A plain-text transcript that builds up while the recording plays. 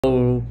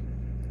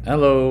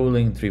Hello,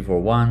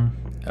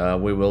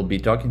 Link341. We will be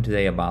talking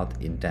today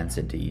about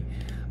intensity.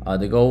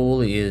 The goal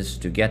is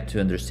to get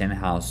to understand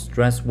how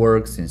stress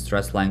works in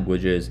stress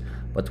languages,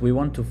 but we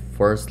want to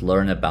first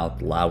learn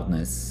about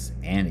loudness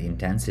and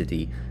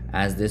intensity,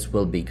 as this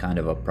will be kind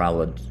of a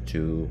prelude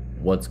to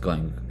what's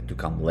going to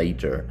come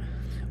later,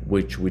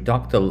 which we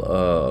talked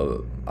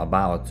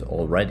about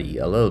already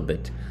a little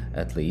bit,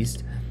 at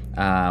least.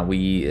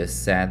 We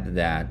said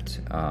that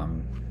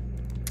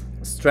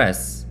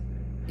stress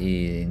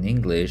in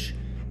English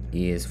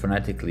is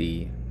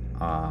phonetically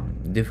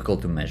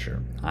difficult to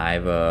measure.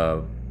 I've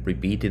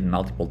repeated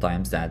multiple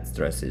times that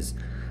stress is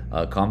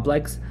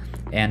complex,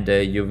 and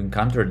you've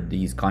encountered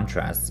these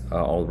contrasts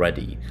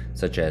already,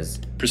 such as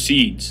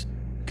Precedes,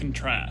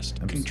 contrast,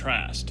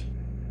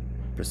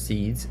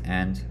 precedes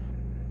and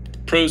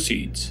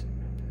proceeds,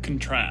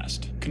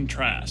 contrast,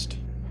 contrast,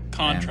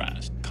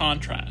 contrast,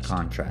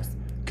 contrast,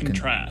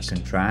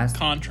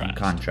 and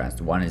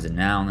contrast. One is a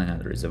noun,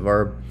 another is a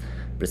verb.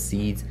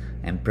 Precedes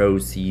and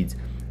proceeds.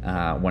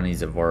 One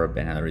is a verb,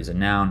 another is a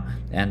noun.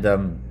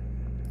 And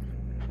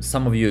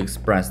some of you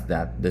expressed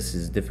that this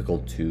is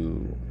difficult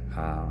to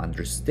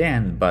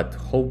understand, but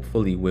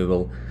hopefully we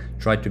will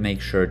try to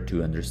make sure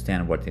to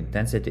understand what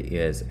intensity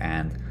is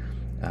and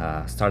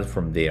start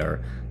from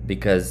there,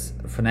 because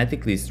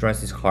phonetically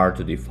stress is hard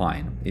to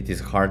define. It is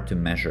hard to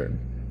measure.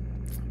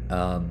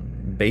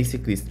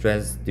 Basically,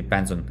 stress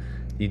depends on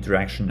the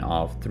interaction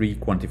of three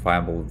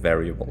quantifiable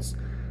variables: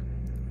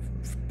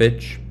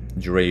 pitch,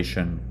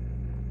 duration,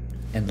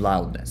 and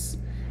loudness.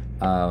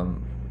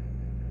 I'm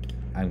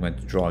going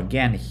to draw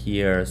again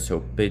here. So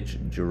pitch,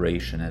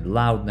 duration, and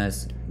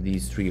loudness,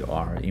 these three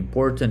are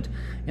important.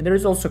 And there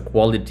is also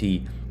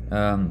quality.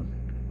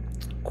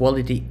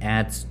 Quality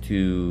adds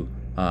to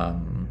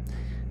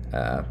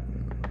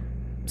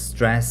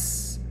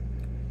stress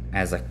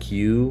as a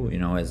cue,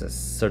 as a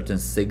certain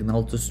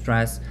signal to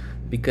stress,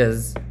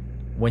 because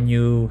when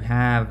you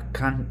have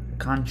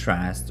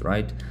contrast,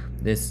 right,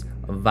 this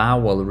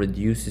vowel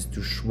reduces to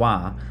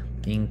schwa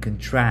in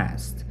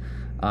contrast.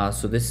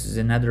 So this is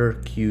another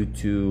cue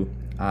to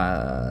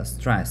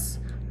stress.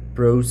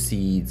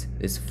 Proceeds,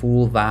 this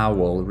full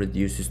vowel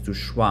reduces to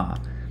schwa,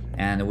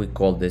 and we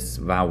call this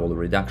vowel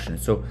reduction.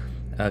 So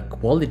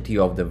quality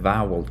of the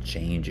vowel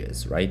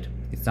changes, right?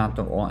 It's not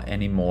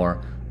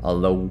anymore a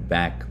low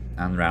back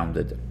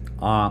unrounded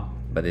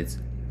but it's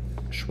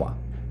schwa.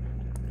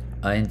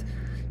 And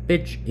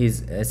pitch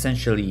is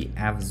essentially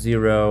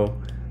F0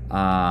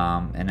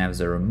 and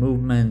F0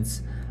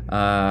 movements.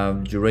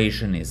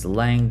 Duration is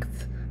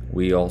length.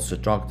 We also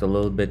talked a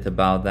little bit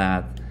about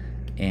that.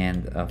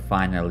 And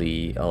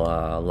finally,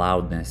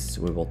 loudness,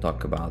 we will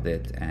talk about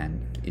it,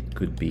 and it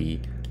could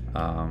be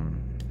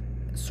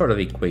sort of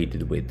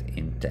equated with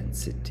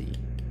intensity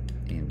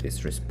in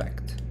this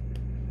respect,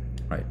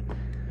 right?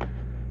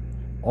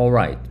 All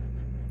right.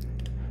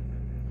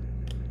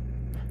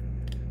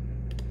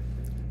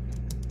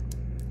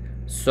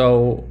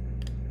 So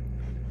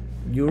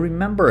you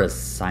remember a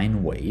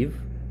sine wave,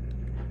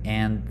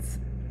 and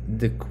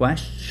the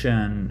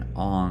question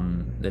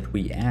that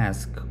we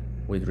ask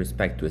with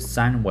respect to a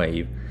sine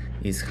wave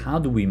is, how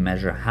do we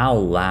measure how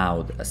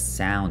loud a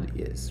sound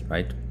is,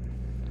 right?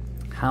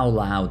 How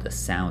loud a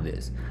sound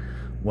is.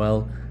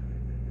 Well,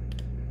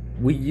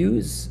 we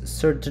use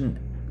certain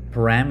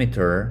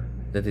parameter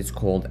that is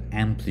called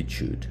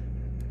amplitude.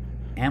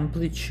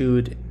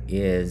 Amplitude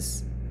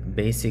is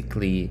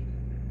basically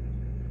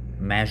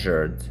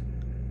measured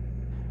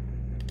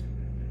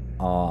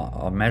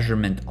a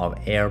measurement of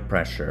air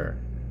pressure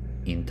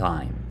in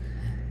time,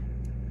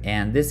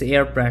 and this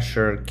air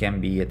pressure can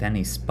be at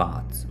any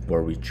spot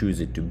where we choose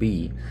it to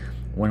be.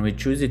 When we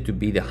choose it to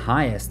be the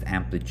highest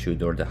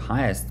amplitude, or the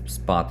highest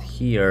spot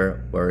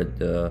here where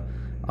the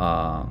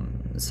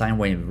sine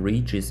wave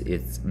reaches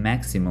its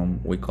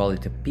maximum, we call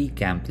it a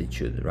peak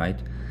amplitude, right?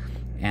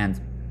 And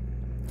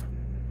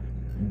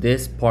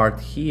this part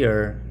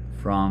here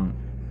from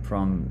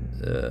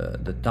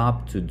the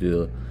top to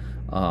the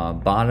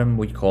bottom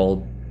we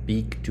call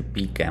peak to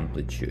peak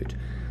amplitude.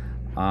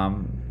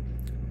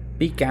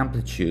 Peak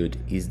amplitude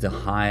is the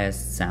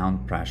highest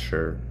sound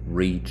pressure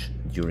reached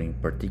during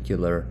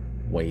particular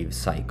wave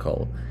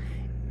cycle,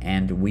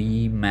 and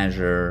we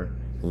measure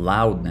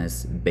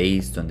loudness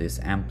based on this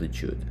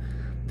amplitude.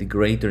 The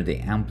greater the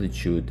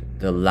amplitude,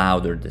 the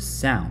louder the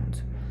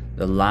sound,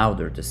 the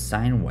louder the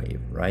sine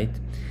wave, right?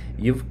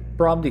 You've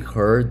probably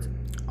heard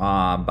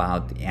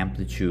about the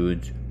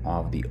amplitude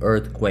of the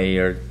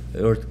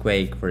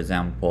earthquake, for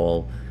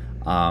example.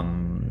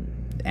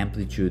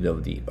 Amplitude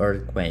of the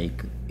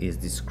earthquake is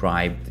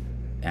described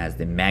as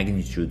the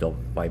magnitude of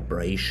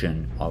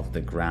vibration of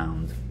the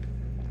ground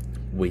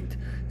with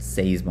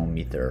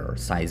seismometer.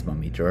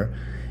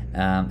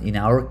 In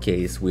our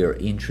case, we are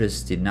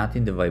interested not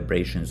in the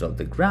vibrations of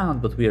the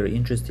ground, but we are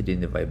interested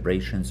in the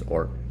vibrations,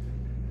 or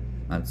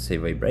not say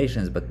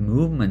vibrations, but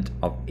movement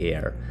of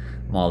air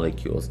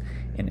molecules.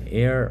 And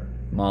air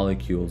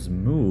molecules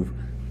move,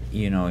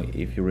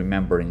 if you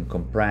remember, in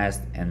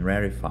compressed and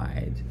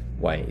rarefied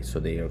way. So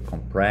they are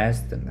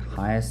compressed, and the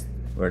highest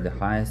where the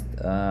highest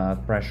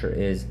pressure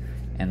is,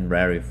 and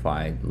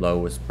rarefied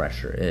lowest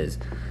pressure is.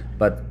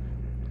 But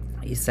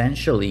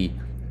essentially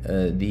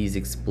these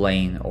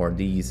explain, or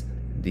these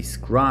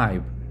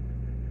describe,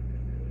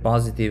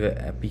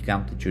 positive peak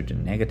amplitude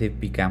and negative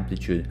peak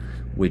amplitude,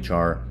 which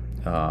are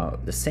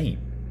the same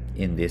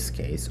in this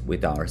case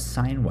with our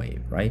sine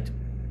wave, right?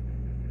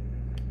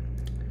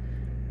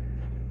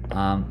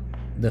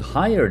 The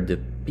higher the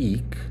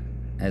peak,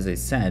 as I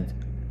said,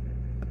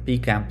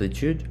 peak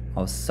amplitude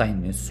of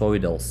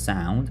sinusoidal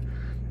sound,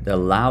 the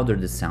louder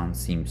the sound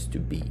seems to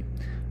be.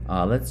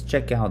 Let's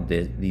check out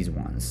these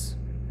ones.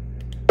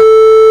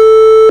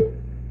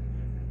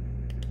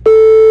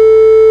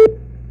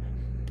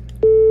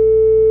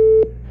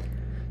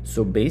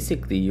 So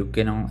basically you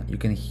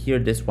can hear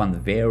this one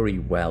very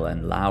well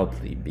and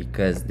loudly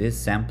because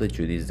this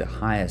amplitude is the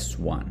highest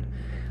one.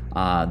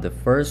 The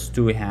first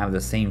two have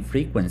the same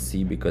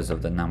frequency because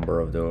of the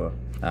number of the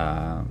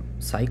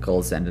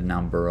cycles and the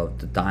number of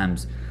the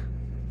times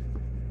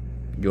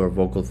your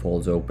vocal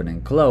folds open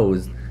and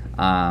close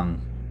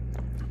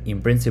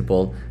in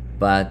principle,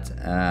 but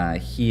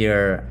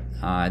here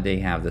they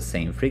have the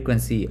same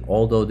frequency,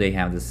 although they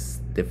have this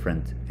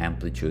different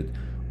amplitude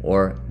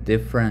or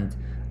different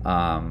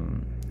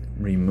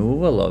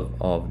removal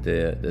of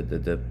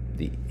the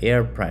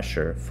air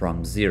pressure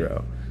from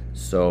zero.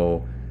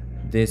 So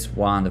this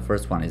one, the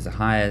first one is the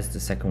highest, the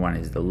second one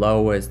is the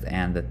lowest,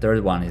 and the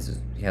third one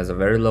has a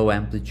very low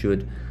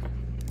amplitude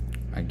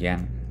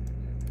again.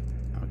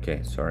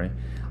 Okay, sorry.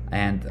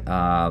 And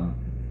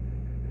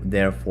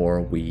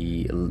therefore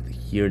we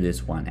hear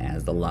this one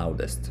as the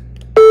loudest.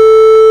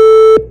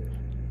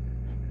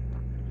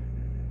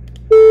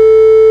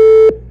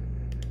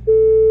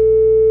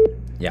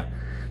 Yeah,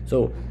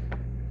 so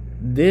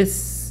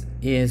this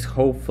is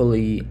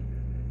hopefully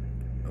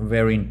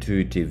very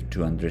intuitive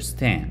to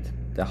understand.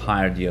 The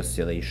higher the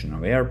oscillation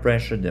of air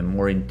pressure, the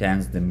more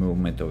intense the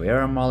movement of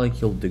air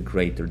molecule, the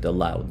greater the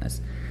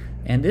loudness.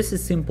 And this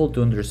is simple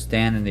to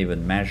understand and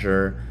even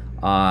measure.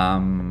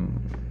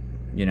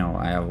 You know,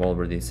 I have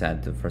already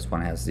said the first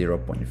one has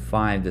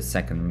 0.5, the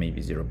second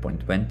maybe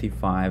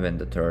 0.25, and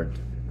the third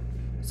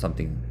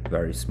something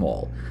very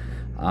small.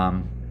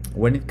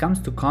 When it comes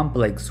to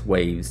complex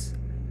waves,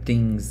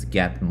 things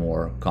get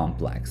more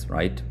complex,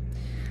 right?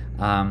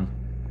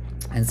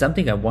 And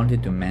something I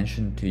wanted to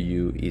mention to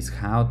you is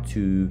how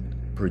to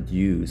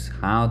produce,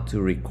 how to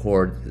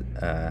record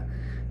a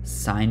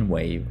sine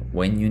wave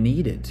when you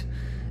need it,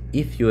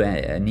 if you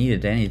need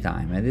it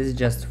anytime. And this is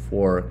just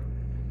for,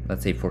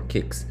 let's say, for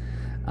kicks.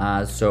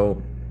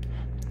 So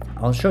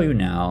I'll show you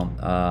now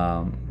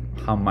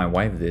how my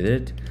wife did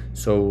it.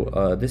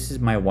 So this is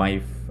my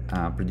wife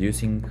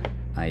producing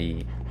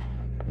a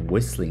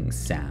whistling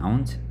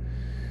sound.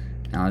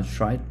 And I'll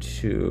try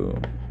to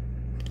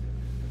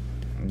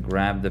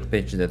grab the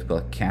pitch that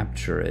will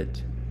capture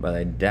it, but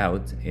I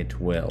doubt it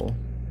will.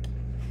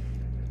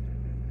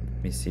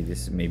 Let me see,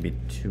 this is maybe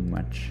too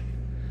much.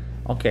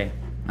 Okay,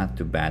 not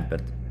too bad,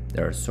 but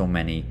there are so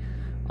many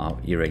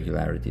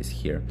irregularities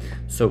here.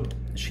 So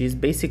she's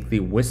basically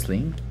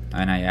whistling,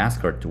 and I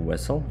ask her to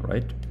whistle,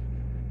 right?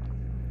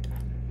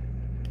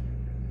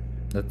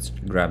 Let's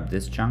grab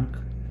this chunk.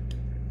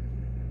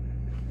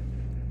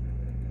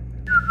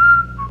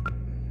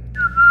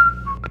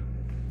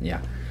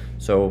 Yeah,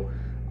 so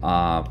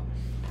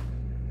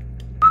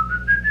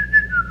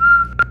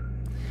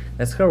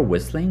that's her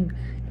whistling,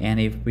 and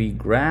if we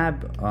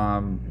grab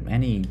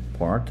any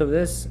part of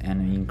this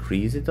and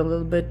increase it a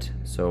little bit,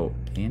 so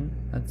in,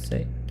 let's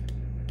say,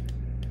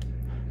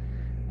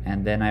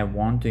 and then I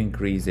want to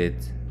increase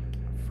it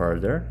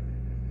further,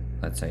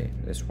 let's say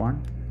this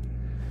one,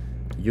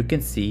 you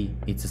can see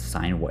it's a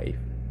sine wave,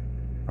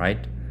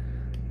 right?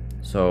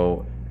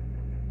 So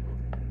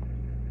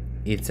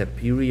it's a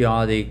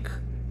periodic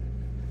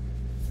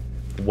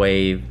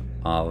wave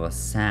of a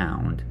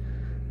sound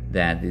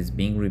that is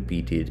being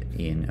repeated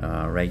in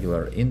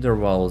regular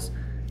intervals,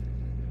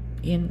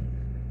 in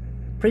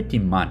pretty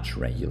much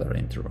regular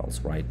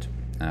intervals, right?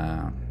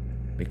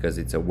 Because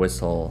it's a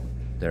whistle,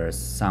 there's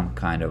some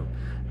kind of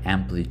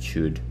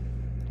amplitude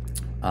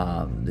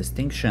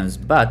distinctions,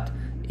 but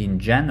in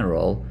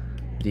general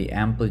the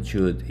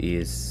amplitude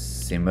is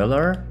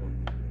similar.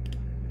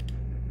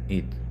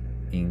 It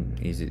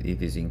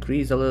is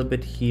increased a little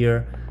bit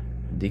here,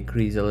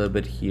 decrease a little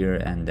bit here,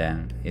 and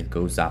then it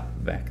goes up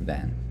back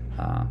then.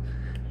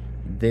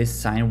 This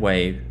sine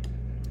wave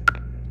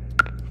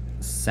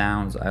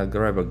sounds, I'll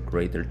grab a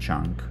greater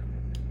chunk,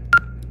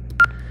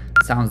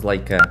 sounds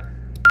like a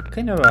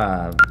kind of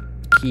a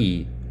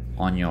key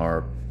on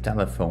your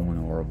telephone,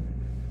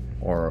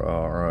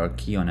 or a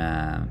key on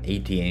a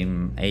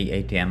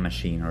ATM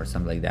machine or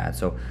something like that.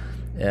 So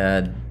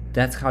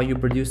that's how you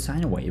produce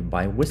sine wave,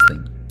 by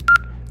whistling.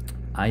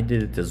 I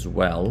did it as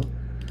well.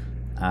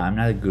 I'm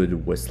not a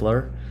good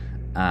whistler,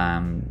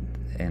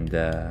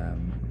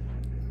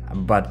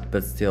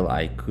 but still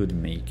I could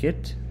make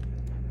it.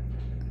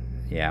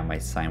 Yeah, my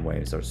sine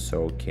waves are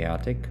so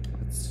chaotic.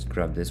 Let's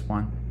grab this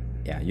one.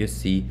 Yeah, you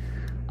see,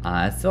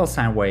 it's still a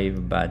sine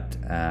wave, but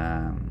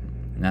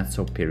not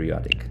so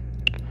periodic.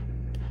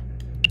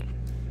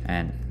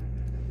 And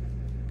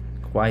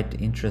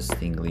quite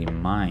interestingly,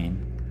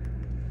 mine,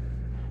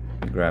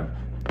 grab,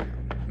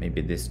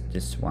 maybe this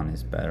one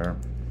is better.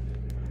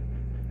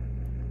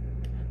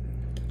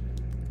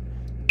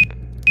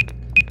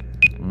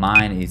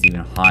 Mine is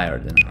even higher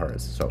than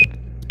hers, so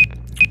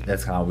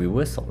that's how we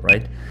whistle,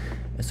 right?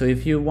 So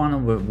if you want to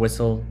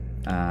whistle,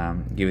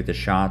 give it a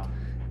shot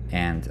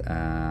and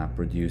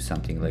produce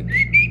something like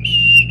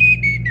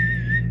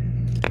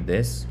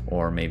this,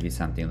 or maybe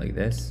something like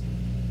this.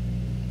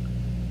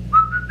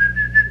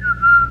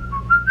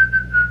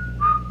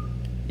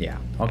 Yeah,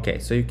 okay,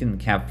 so you can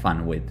have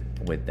fun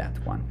with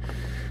that one,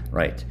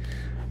 right?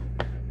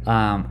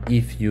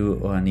 If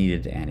you need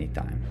it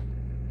anytime.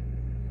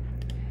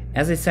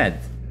 As I said,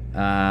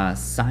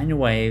 sine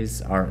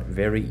waves are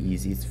very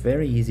easy. It's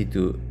very easy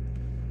to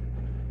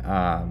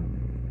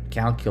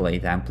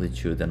calculate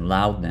amplitude and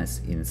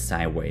loudness in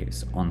sine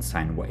waves, on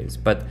sine waves,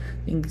 but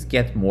things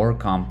get more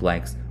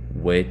complex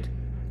with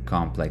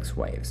complex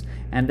waves,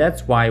 and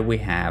that's why we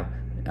have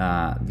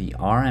the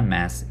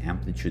RMS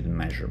amplitude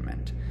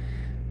measurement.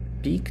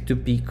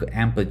 Peak-to-peak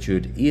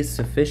amplitude is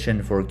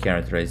sufficient for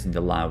characterizing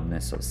the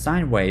loudness of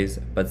sine waves,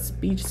 but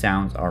speech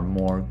sounds are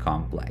more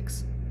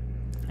complex.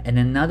 And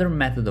another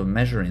method of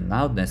measuring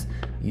loudness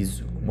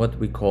is what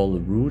we call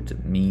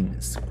root mean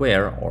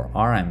square, or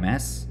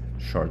RMS,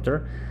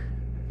 shorter,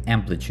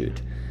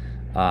 amplitude.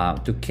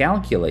 To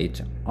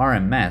calculate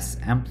RMS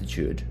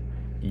amplitude,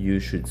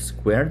 you should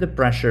square the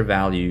pressure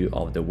value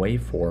of the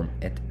waveform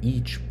at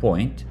each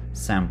point,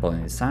 sample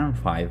in the sound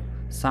file,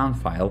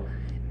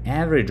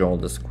 average all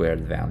the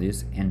squared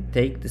values, and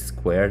take the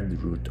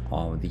squared root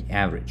of the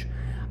average.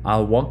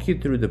 I'll walk you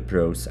through the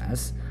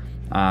process,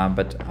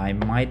 but I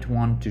might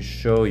want to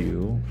show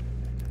you.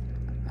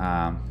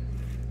 Yeah,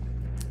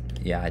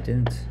 I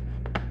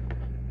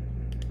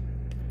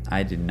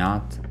did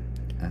not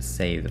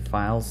save the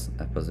files.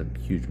 That was a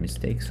huge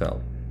mistake, so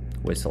I'll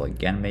whistle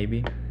again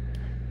maybe.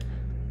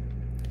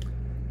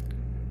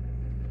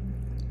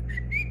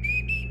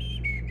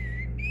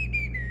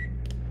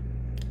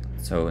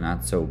 So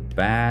not so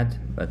bad,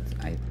 but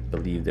I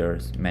believe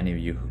there's many of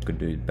you who could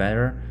do it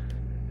better.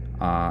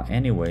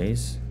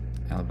 Anyways,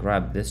 I'll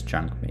grab this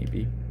chunk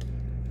maybe.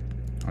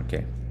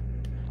 Okay.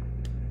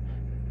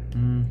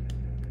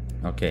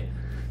 Okay,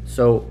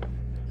 so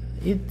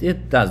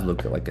it does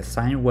look like a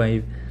sine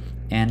wave,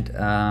 and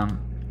an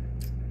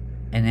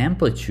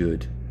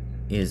amplitude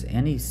is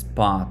any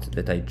spot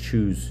that I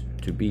choose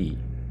to be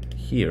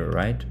here,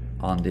 right,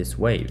 on this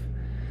wave.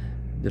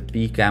 The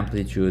peak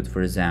amplitude,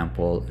 for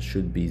example,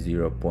 should be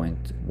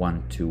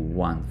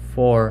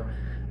 0.1214.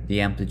 The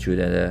amplitude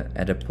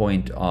at a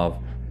point of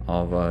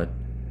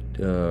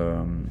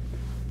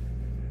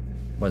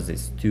what's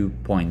this,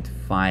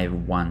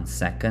 2.51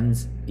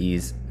 seconds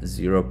is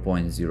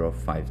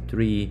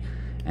 0.053,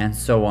 and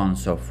so on and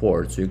so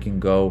forth. So you can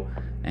go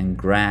and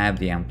grab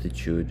the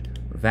amplitude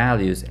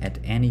values at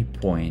any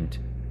point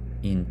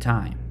in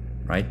time,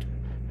 right?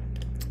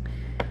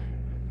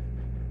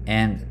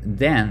 And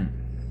then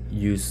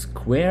you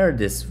square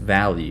this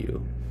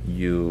value,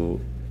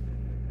 you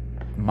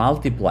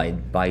multiply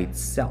it by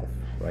itself,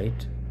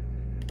 right?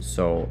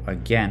 So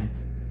again,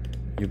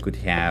 you could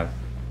have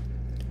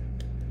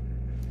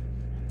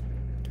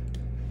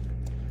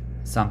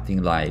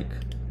something like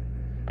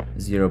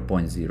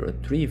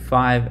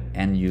 0.035,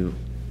 and you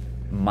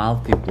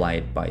multiply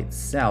it by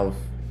itself,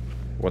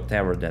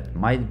 whatever that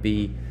might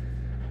be.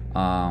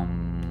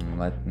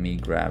 Let me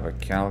grab a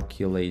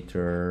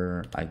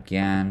calculator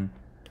again.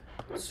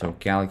 So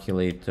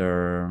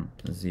calculator,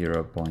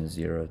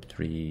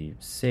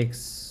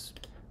 0.036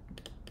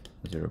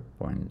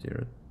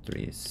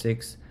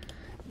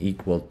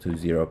 equal to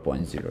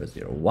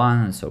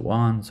 0.001, and so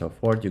on and so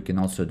forth. You can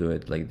also do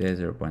it like this,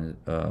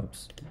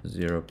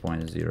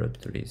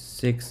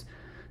 0.036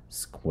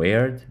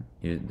 squared.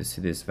 You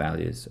see this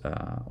value is,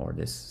 or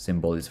this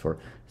symbol is for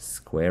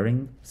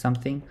squaring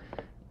something,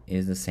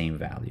 is the same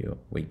value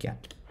we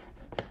get.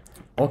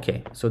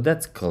 Okay, so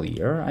that's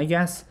clear, I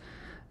guess.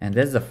 And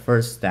that's the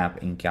first step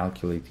in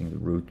calculating the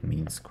root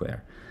mean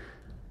square.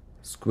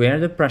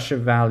 Square the pressure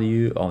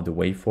value of the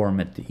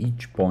waveform at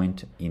each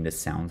point in the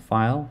sound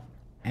file.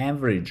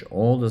 Average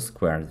all the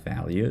squared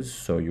values,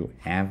 so you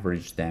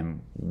average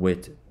them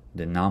with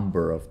the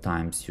number of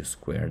times you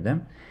square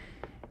them,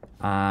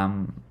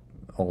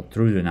 or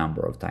through the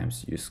number of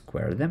times you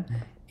square them,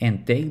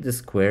 and take the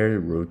square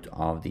root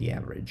of the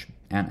average.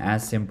 And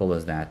as simple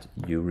as that,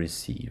 you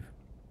receive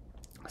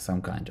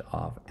some kind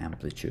of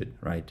amplitude,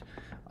 right?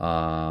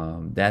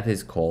 That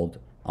is called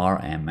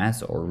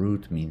RMS, or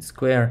root mean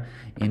square.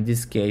 In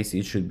this case,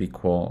 it should be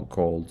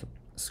called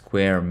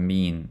square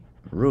mean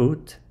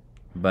root,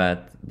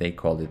 but they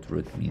call it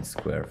root mean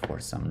square for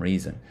some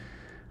reason.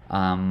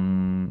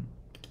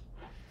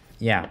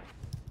 Yeah,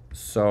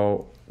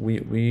 so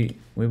we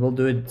will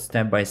do it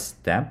step by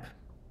step.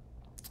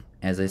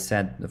 As I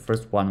said, the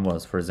first one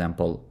was, for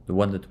example, the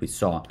one that we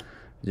saw,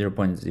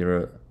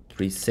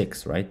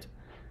 0.036, right,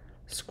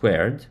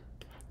 squared.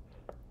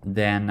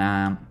 Then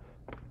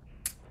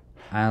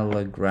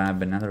I'll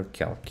grab another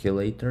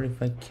calculator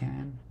if I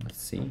can. Let's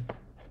see.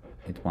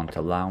 It won't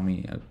allow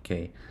me.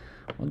 Okay,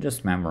 we'll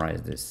just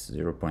memorize this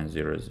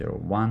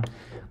 0.001.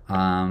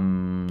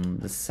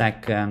 The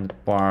second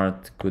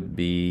part could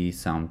be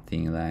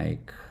something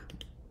like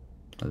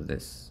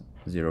this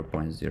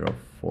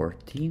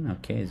 0.014.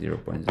 Okay,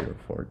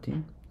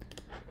 0.014.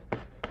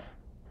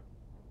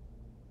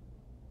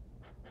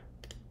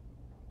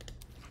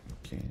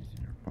 Okay,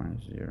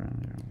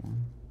 0.001.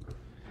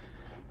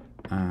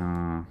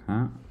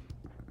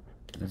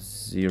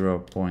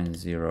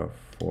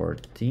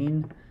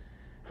 0.014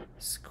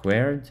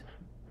 squared,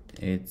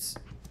 it's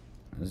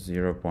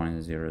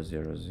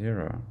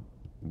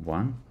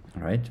 0.0001,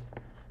 right?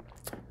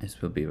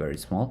 This will be very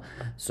small.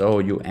 So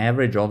you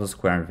average all the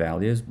square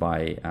values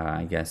by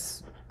I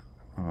guess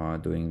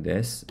doing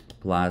this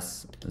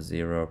plus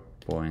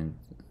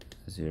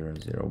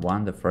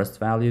 0.001, the first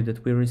value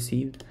that we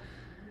received,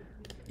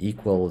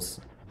 equals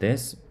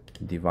this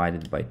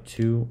divided by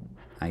 2.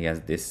 I guess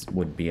this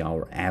would be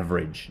our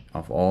average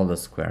of all the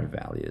square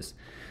values,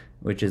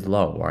 which is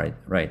low,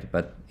 right?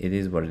 But it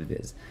is what it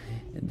is.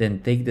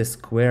 Then take the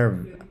square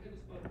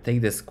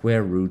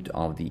root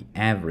of the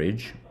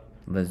average.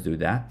 Let's do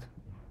that.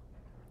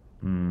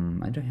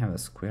 I don't have a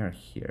square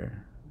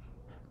here.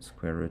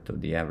 Square root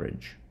of the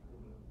average.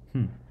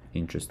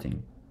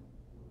 Interesting.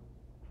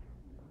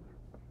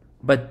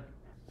 But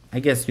I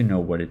guess you know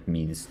what it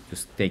means.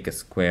 Just take a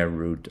square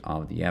root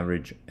of the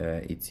average.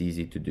 It's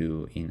easy to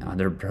do in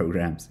other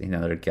programs, in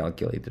other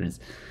calculators,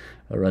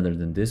 rather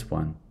than this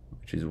one,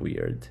 which is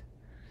weird.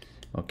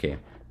 Okay,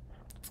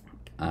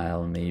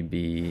 I'll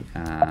maybe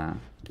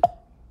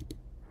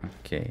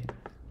okay,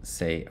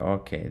 say,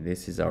 okay,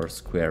 this is our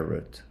square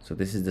root. So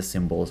this is the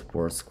symbol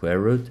for square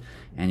root,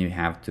 and you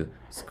have to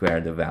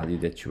square the value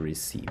that you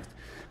received.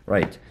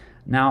 Right,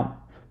 now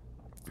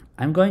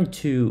I'm going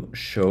to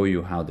show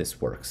you how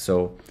this works.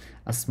 So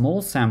a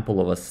small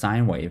sample of a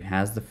sine wave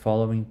has the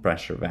following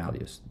pressure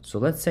values. So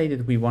let's say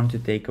that we want to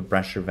take a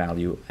pressure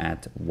value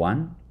at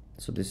 1.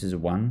 So this is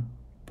 1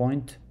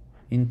 point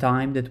in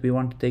time that we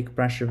want to take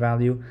pressure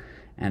value,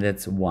 and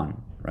that's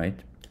 1,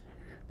 right?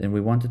 Then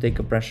we want to take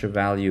a pressure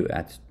value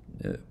at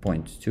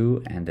point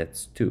 2, and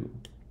that's 2.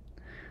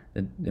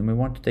 Then we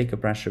want to take a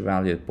pressure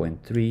value at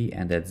point 3,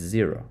 and that's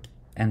 0.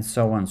 And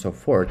so on and so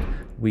forth.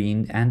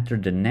 We enter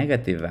the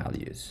negative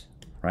values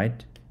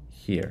right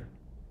here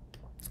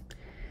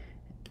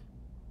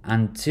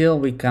until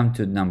we come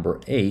to number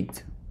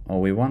 8,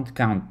 or we won't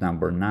count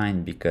number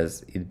 9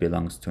 because it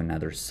belongs to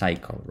another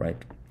cycle,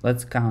 right?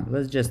 Let's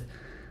just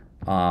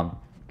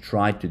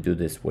try to do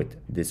this with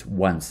this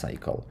one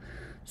cycle.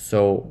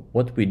 So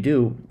what we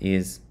do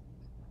is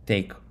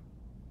take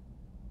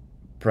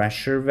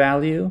pressure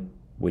value,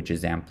 which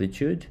is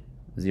amplitude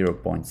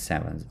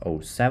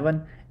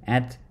 0.707,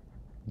 at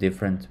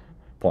different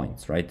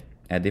points, right?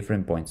 At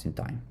different points in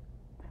time.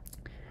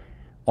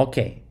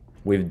 Okay,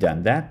 we've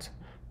done that.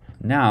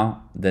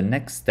 Now the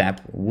next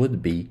step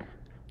would be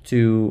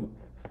to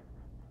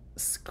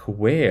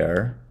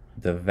square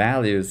the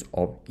values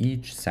of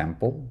each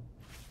sample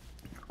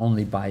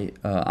only by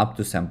up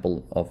to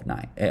sample of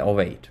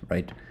 8,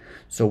 right?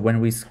 So when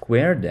we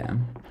square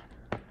them,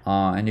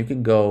 and you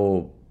can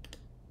go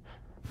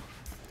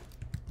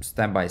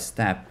step by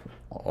step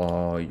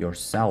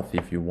yourself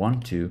if you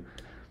want to.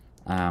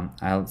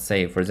 I'll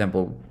say, for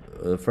example,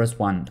 the first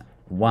one,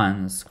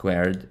 1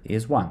 squared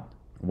is 1.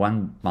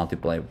 1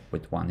 multiplied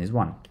with 1 is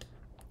 1.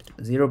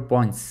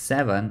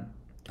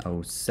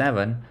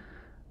 0.707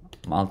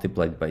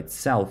 multiplied by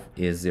itself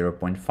is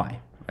 0.5,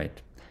 right?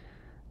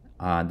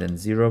 Then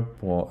 0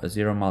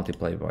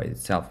 multiplied by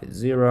itself is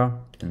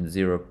 0. Then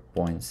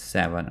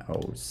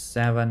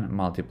 0.707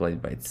 multiplied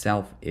by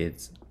itself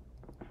is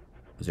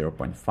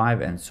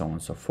 0.5, and so on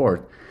and so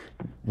forth.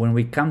 When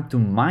we come to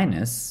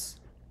minus,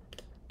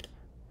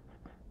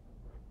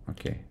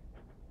 okay,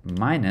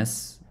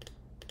 minus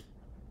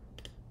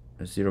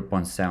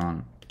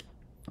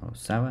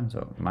 0.707,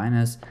 so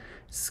minus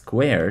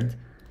squared,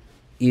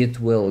 it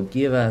will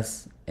give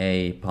us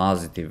a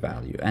positive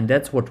value, and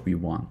that's what we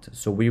want.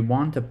 So we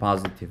want a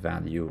positive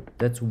value.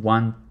 That's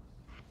one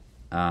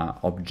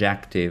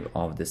objective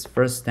of this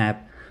first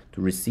step,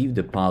 to receive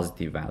the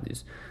positive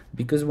values.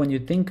 Because when you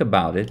think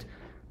about it,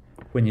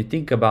 when you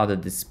think about the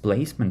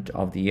displacement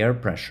of the air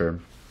pressure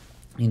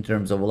in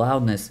terms of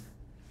loudness,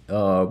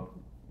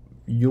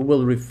 you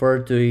will refer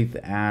to it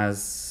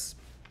as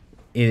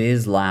it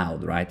is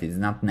loud, right? It's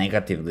not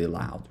negatively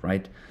loud,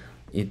 right?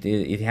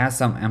 It has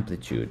some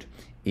amplitude.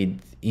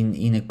 In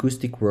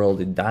acoustic world,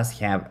 it does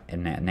have a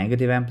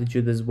negative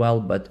amplitude as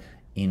well, but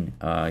in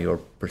your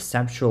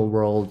perceptual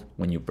world,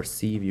 when you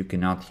perceive, you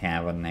cannot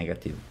have a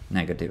negative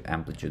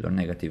amplitude or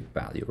negative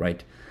value,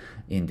 right?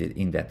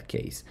 In that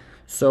case,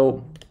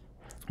 so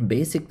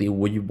basically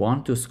we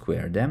want to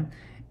square them,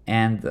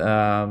 and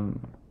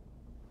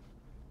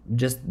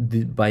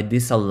by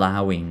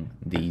disallowing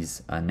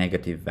these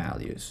negative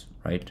values,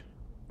 right,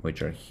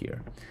 which are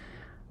here.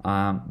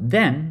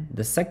 Then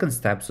the second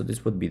step, so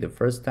this would be the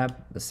first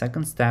step. The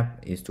second step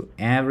is to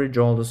average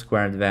all the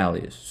squared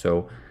values.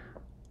 So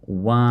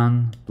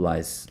 1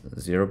 plus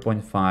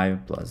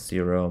 0.5 plus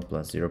 0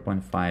 plus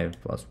 0.5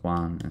 plus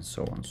 1 and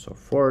so on and so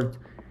forth,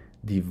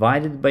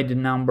 divided by the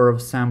number of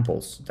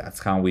samples. That's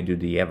how we do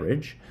the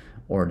average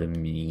or the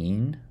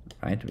mean,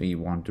 right? We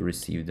want to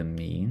receive the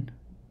mean.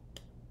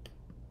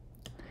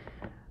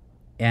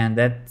 And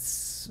that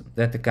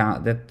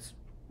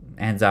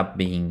ends up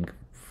being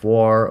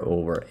 4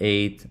 over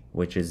 8,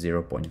 which is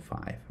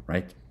 0.5,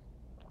 right?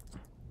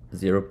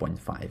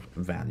 0.5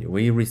 value.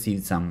 We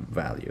received some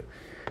value.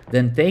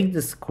 Then take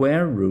the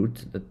square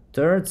root. The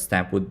third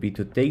step would be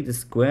to take the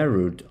square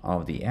root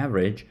of the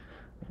average,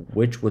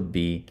 which would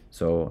be,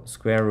 so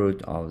square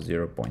root of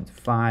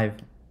 0.5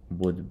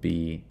 would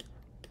be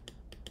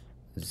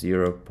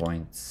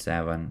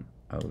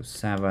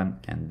 0.707,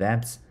 and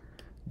that's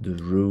the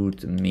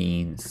root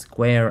mean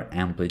square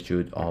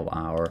amplitude of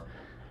our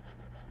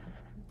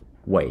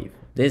wave.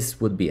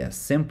 This would be a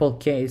simple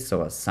case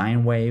of a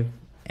sine wave,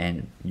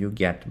 and you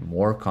get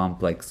more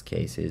complex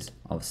cases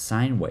of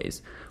sine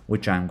waves,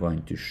 which I'm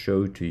going to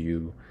show to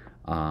you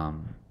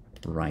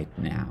right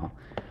now.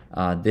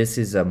 This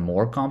is a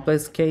more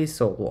complex case,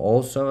 so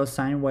also a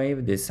sine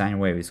wave. This sine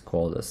wave is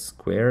called a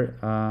square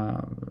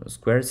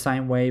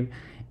sine wave,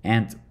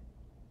 and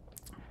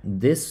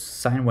this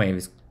sine wave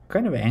is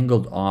kind of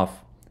angled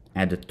off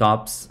at the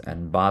tops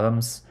and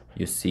bottoms.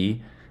 You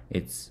see,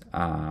 it's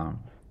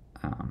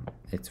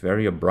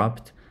very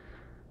abrupt,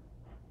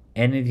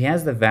 and it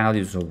has the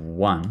values of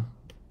 1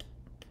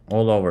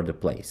 all over the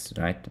place,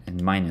 right?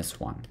 And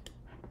 -1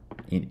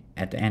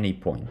 at any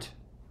point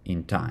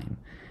in time.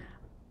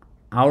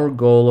 Our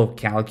goal of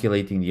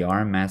calculating the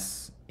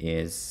RMS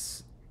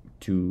is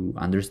to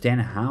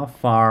understand how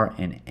far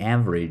on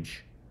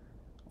average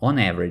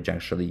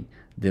actually,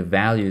 the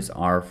values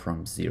are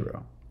from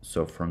 0.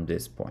 So from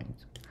this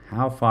point,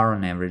 how far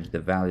on average the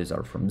values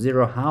are from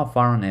 0, how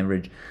far on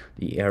average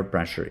the air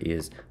pressure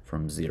is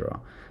from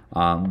 0.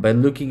 By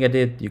looking at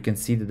it, you can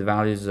see that the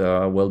values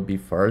will be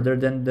further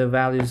than the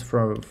values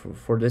for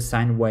this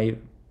sine wave,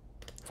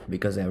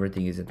 because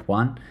everything is at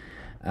 1,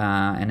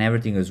 and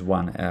everything is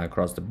 1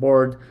 across the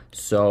board.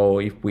 So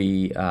if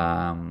we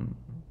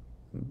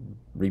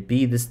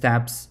repeat the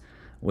steps,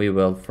 we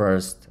will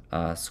first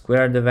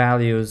square the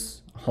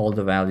values. All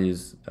the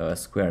values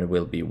squared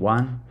will be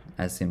 1,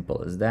 as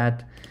simple as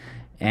that.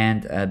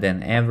 And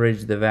then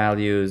average the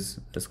values,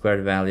 the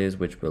squared values,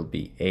 which will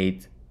be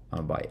 8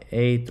 by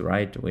 8,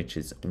 right, which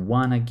is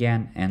 1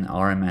 again, and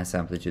RMS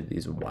amplitude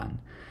is 1.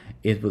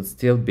 It would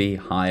still be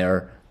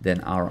higher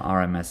than our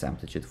RMS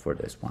amplitude for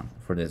this one,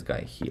 for this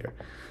guy here,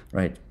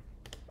 right?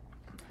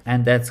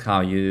 And that's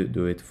how you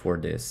do it for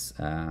this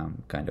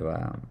kind of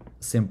a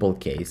simple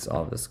case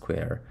of the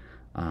square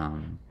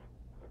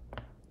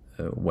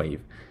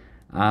wave.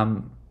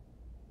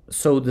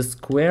 So the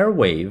square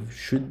wave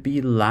should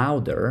be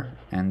louder,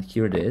 and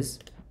here it is,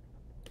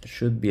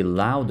 should be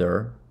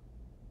louder,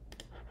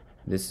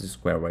 this is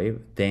square wave,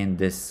 than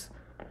this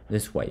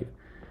wave.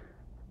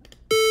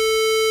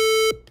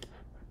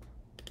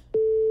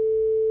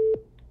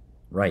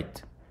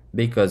 Right,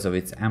 because of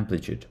its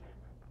amplitude.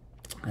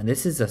 And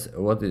this is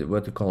what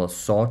we call a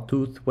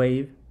sawtooth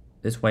wave.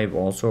 This wave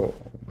also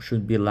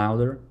should be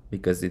louder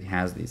because it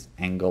has this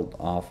angled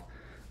off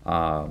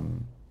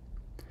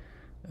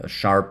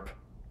sharp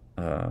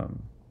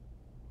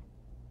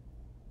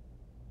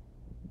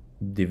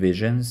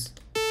divisions.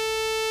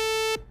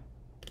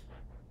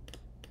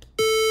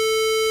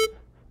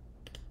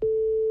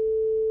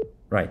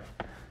 Right,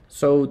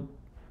 so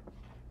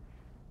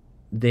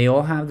they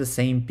all have the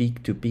same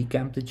peak to peak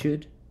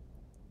amplitude,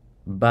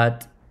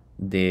 but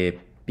the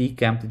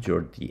peak amplitude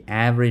or the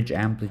average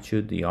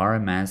amplitude, the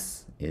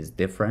RMS, is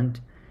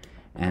different,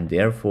 and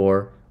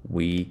therefore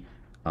we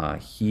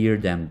hear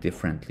them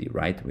differently,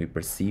 right? We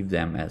perceive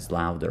them as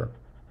louder,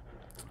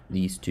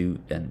 these two,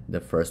 than the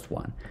first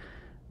one.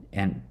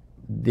 And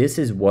this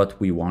is what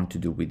we want to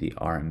do with the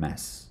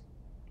RMS,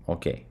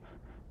 okay?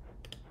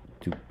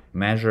 To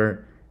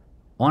measure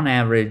on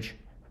average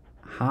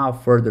how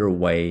further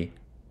away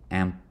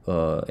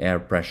air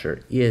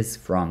pressure is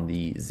from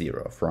the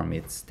 0, from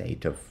its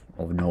state of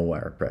no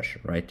air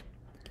pressure, right?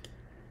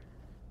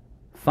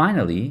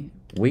 Finally,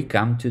 we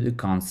come to the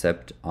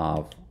concept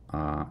of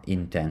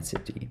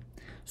intensity.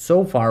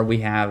 So far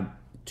we have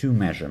two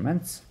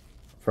measurements.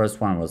 First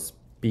one was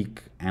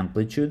peak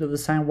amplitude of the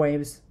sine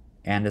waves,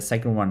 and the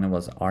second one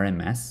was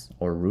RMS,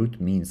 or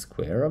root mean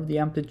square of the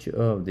amplitude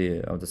of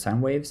the sine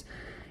waves.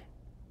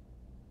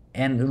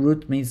 And the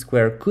root mean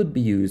square could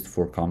be used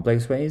for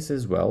complex waves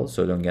as well,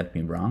 so don't get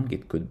me wrong,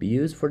 it could be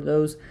used for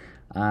those.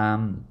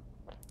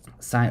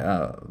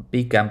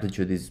 Peak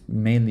amplitude is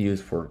mainly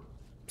used for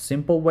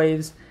simple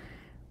waves.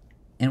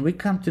 And we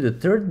come to the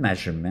third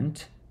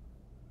measurement,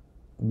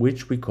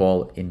 which we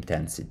call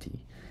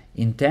intensity.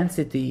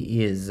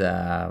 Intensity is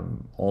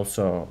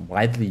also a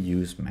widely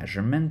used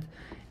measurement,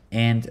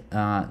 and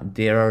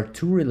there are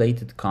two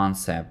related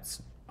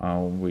concepts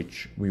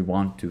which we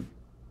want to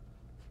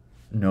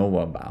know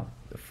about.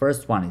 The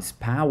first one is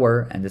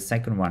power, and the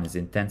second one is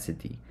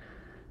intensity.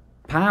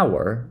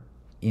 Power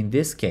in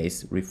this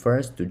case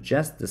refers to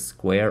just the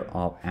square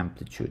of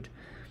amplitude.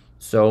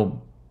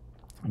 So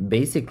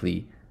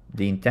basically,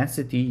 the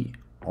intensity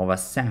of a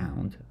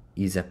sound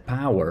is a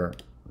power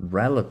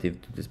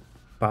relative to the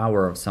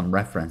power of some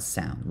reference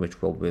sound,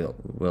 which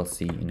we'll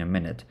see in a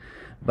minute.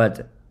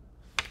 But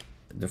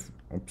the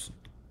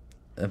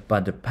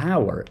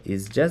power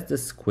is just the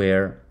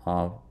square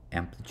of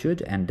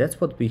amplitude, and that's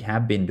what we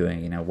have been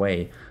doing in a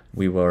way.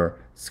 We were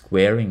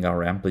squaring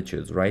our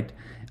amplitudes, right?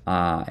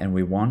 And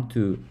we want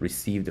to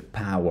receive the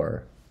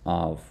power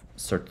of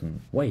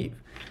certain wave.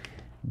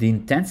 The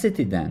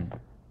intensity then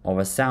of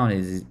a sound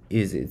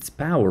is its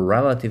power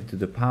relative to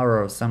the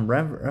power of some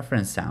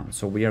reference sound.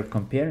 So we are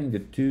comparing the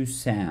two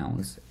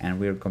sounds and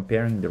we are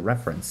comparing the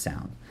reference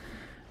sound.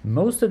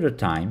 Most of the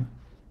time,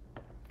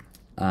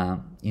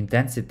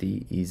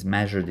 intensity is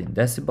measured in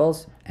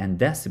decibels, and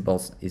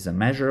decibels is a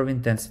measure of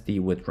intensity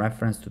with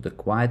reference to the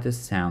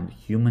quietest sound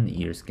human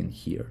ears can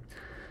hear.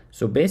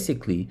 So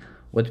basically,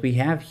 what we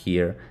have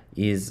here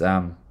is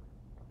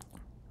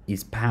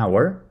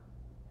power,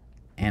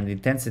 and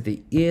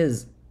intensity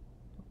is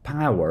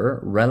power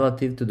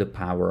relative to the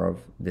power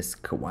of this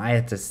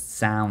quietest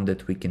sound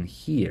that we can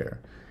hear.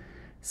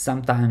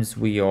 Sometimes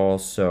we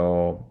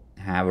also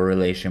have a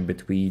relation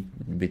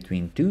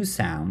between two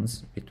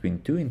sounds, between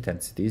two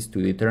intensities,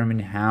 to determine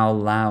how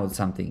loud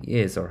something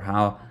is, or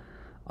how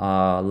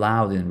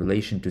loud in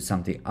relation to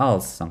something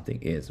else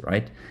something is,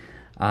 right?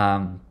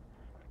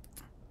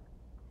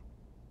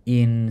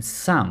 In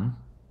some,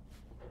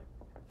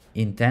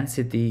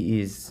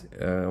 intensity is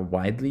a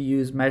widely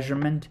used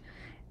measurement,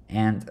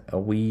 and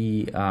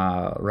we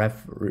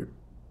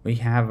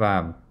have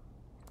a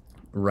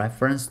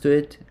reference to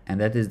it, and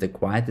that is the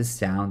quietest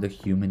sound the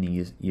human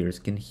ears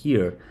can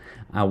hear.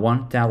 I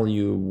won't tell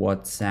you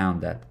what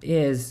sound that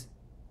is.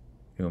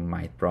 You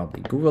might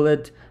probably Google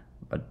it,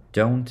 but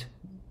don't,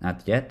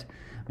 not yet,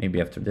 maybe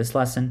after this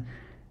lesson.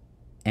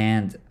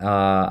 And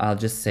I'll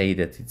just say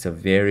that it's a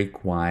very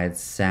quiet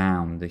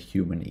sound the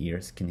human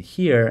ears can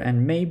hear,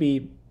 and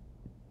maybe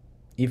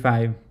if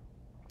I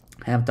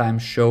have time,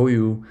 show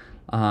you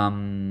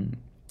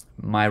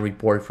my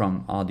report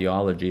from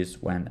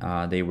audiologists when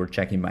they were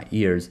checking my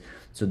ears.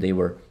 So they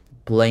were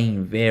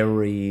playing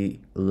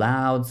very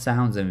loud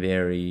sounds and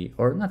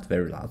not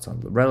very loud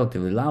sounds, but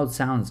relatively loud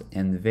sounds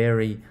and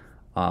very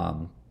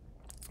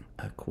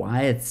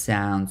quiet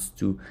sounds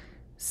to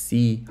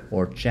see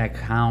or check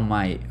how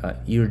my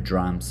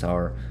eardrums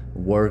are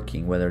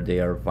working, whether they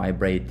are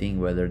vibrating,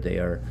 whether they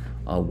are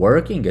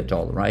working at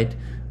all, right?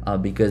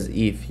 Because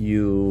if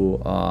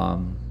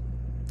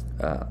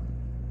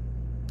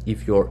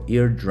your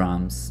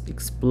eardrums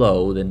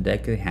explode, and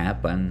that can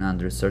happen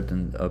under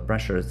certain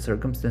pressure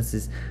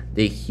circumstances,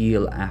 they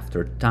heal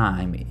after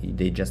time.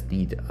 They just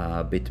need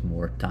a bit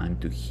more time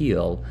to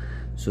heal,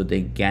 so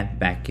they get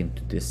back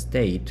into the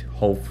state,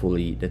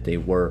 hopefully, that they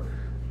were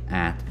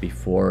at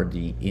before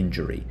the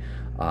injury.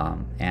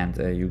 And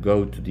you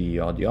go to the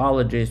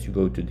audiologist, you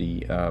go to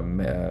the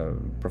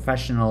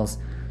professionals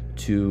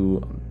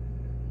to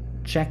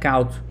check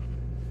out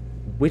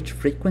which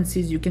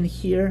frequencies you can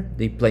hear.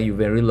 They play you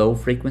very low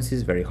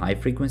frequencies, very high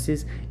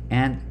frequencies,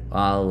 and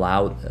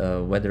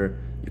loud, whether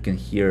you can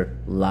hear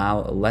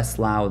loud, less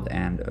loud,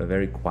 and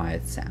very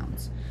quiet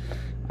sounds.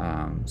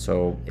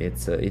 So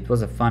it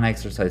was a fun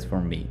exercise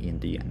for me in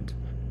the end.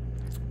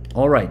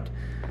 All right,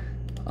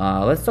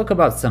 let's talk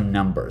about some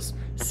numbers.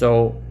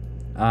 So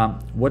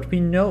what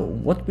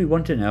we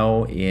want to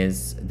know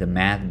is the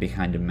math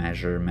behind the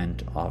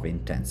measurement of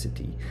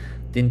intensity.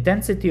 The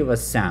intensity of a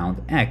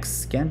sound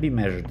X can be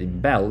measured in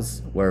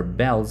bells, where a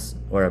bell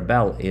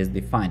is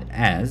defined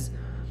as,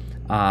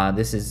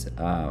 this is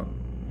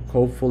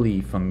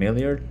hopefully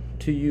familiar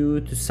to you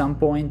to some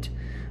point,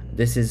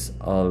 this is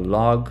a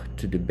log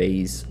to the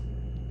base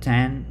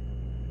 10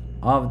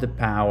 of the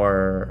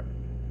power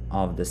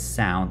of the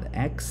sound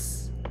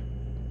X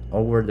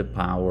over the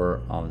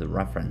power of the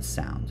reference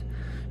sound.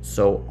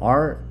 So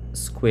R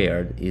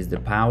squared is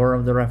the power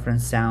of the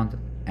reference sound,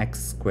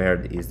 X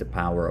squared is the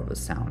power of the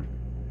sound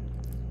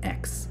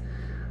X.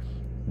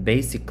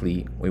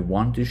 Basically, we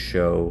want to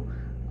show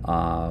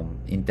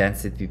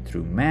intensity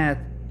through math,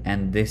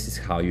 and this is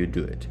how you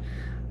do it.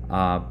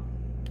 A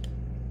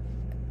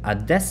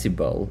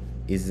decibel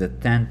is a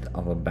tenth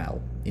of a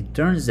bell. It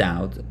turns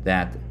out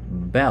that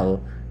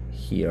bell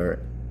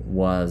here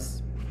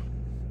was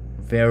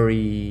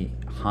very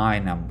high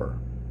number,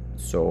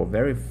 so a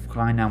very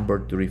high number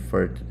to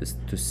refer to this,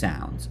 to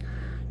sounds.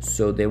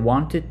 So they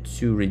wanted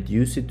to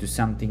reduce it to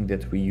something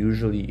that we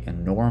usually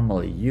and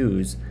normally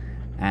use,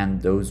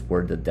 and those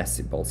were the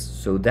decibels.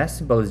 So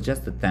decibel is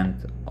just a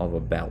tenth of a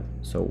bell.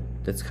 So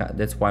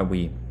that's why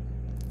we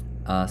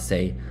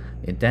say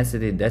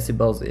intensity in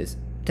decibels is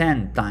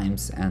 10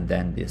 times, and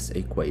then this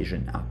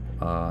equation up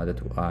that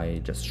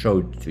I just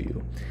showed to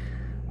you.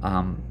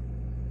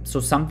 So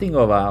something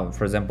of,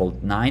 for example,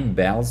 9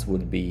 bells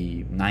would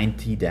be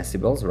 90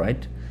 decibels,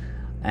 right?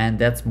 And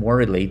that's more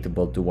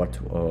relatable to what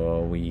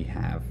we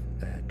have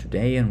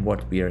today and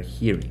what we are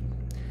hearing.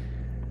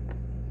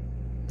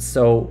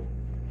 So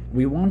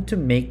we want to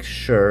make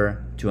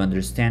sure to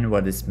understand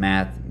what this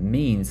math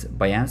means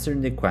by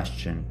answering the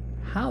question,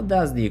 how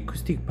does the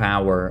acoustic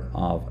power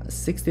of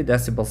 60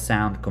 decibel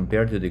sound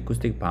compare to the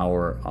acoustic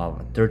power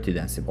of 30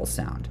 decibel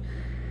sound?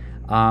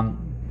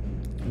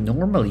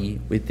 Normally,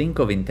 we think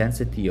of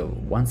intensity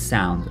of one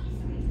sound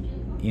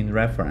in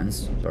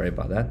reference, sorry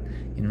about that,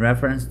 in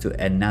reference to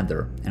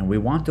another, and we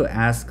want to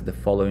ask the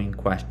following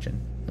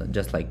question,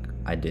 just like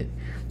I did.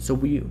 So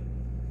we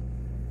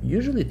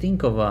usually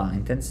think of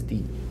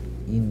intensity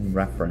in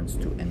reference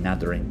to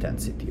another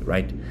intensity,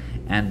 right?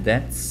 And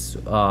that's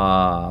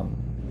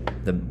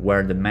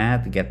where the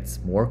math gets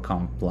more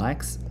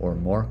complex or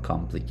more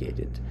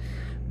complicated.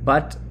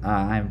 But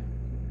I'm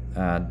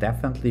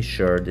definitely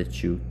sure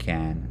that you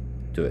can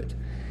do it,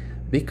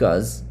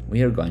 because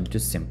we are going to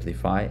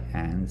simplify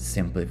and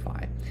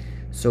simplify.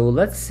 So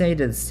let's say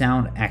that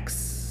sound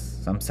X,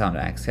 some sound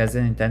X, has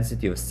an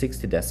intensity of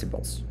 60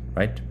 decibels,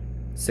 right?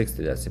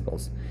 60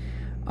 decibels.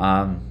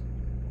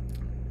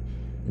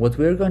 What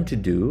we're going to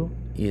do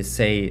is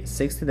say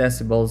 60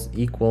 decibels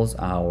equals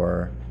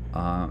our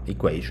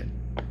equation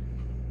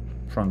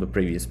from the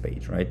previous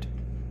page, right?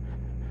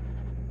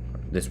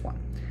 This one.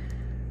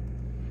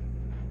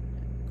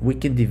 We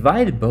can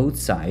divide both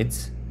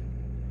sides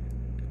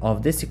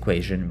of this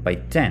equation by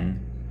 10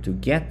 to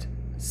get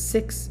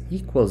 6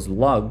 equals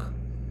log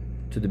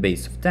to the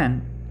base of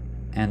 10,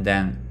 and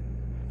then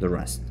the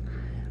rest.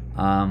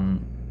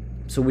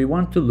 So we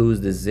want to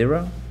lose this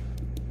 0.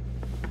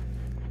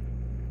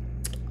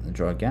 I'll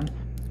draw again.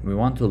 We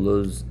want to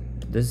lose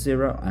this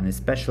 0 and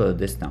especially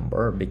this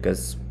number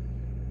because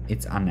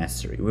it's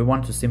unnecessary. We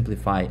want to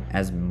simplify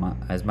as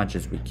much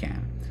as we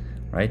can,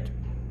 right?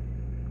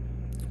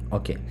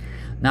 Okay,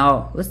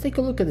 now let's take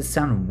a look at the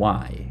sound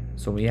Y.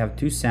 So we have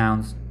two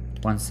sounds.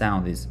 One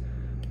sound is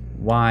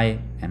Y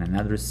and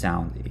another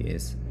sound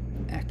is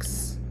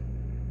X.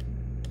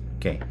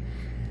 Okay,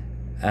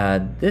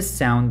 this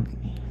sound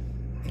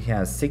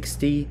has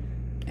 60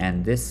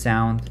 and this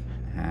sound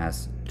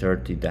has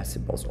 30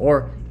 decibels,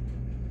 or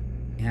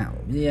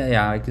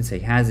yeah, I could say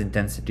has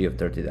intensity of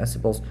 30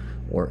 decibels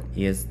or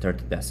is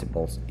 30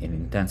 decibels in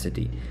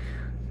intensity.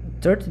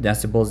 30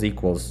 decibels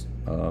equals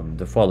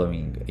the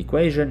following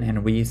equation,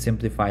 and we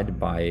simplified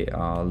by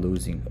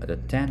losing the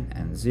 10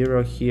 and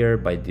 0 here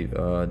by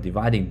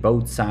dividing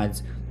both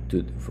sides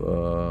to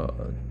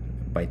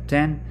by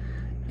 10,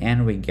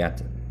 and we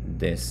get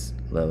this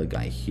little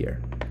guy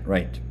here,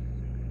 right?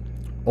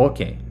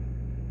 Okay,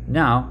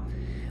 now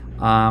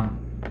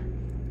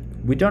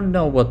we don't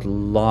know what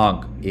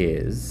log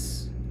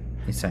is,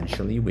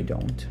 essentially we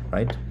don't,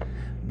 right?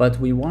 But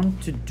we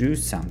want to do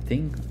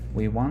something.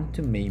 We want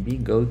to maybe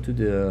go to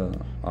the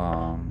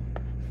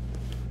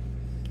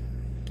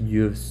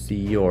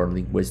UFC or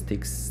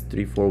Linguistics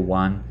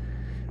 341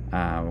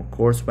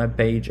 course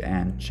webpage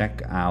and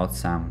check out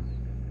some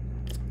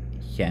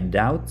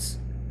handouts.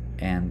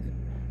 And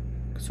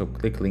so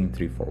click link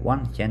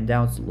 341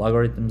 handouts,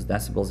 logarithms,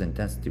 decibels,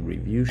 intensity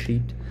review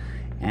sheet,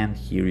 and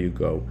here you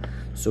go.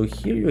 So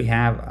here you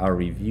have a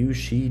review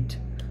sheet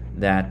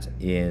that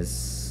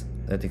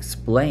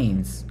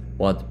explains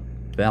what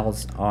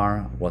bells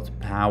are, what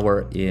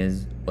power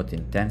is, what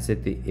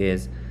intensity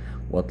is,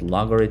 what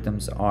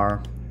logarithms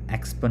are,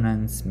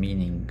 exponents,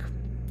 meaning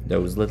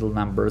those little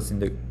numbers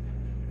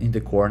in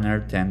the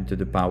corner, 10 to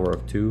the power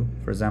of 2,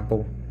 for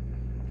example,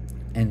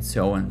 and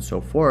so on and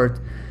so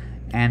forth.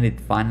 And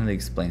it finally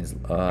explains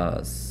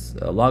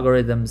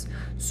logarithms,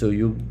 so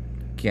you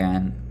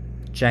can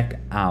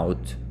check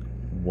out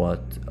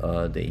what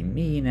they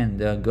mean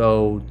and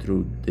go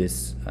through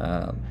this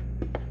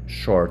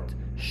short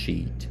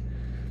sheet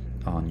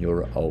on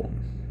your own,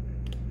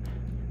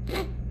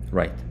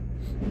 right?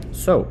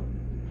 So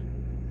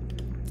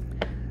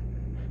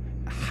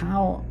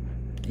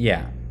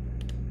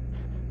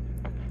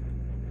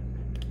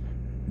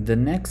the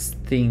next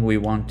thing we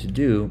want to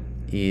do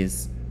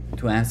is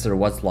to answer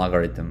what's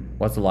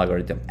the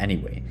logarithm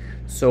anyway.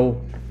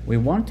 So we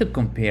want to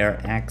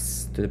compare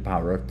x to the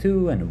power of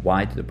 2 and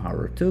y to the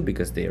power of 2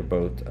 because they are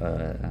both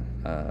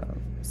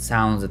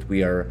sounds that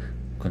we are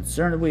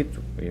concerned with.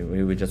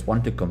 We just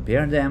want to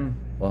compare them.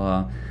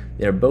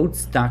 They're both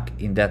stuck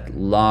in that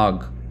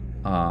log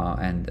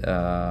and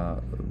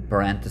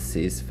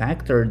parentheses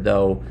factor,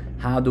 though.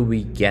 How do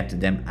we get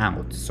them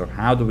out? So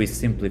how do we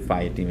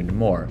simplify it even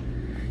more?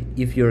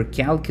 If you're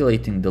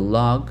calculating the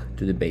log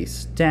to the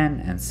base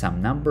 10 and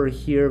some number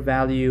here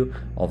value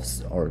of,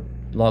 or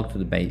log to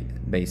the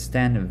base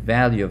 10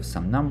 value of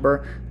some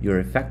number, you're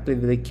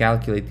effectively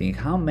calculating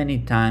how many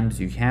times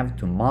you have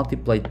to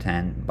multiply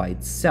 10 by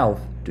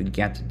itself to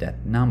get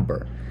that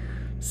number.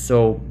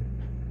 So,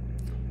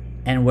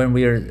 and when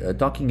we're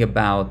talking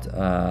about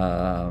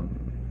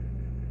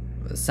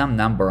some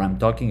number, I'm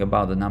talking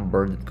about the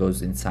number that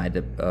goes inside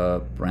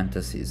the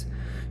parentheses.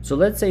 So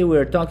let's say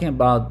we're talking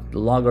about the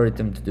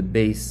logarithm to the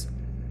base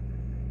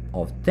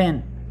of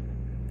 10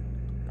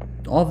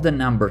 of the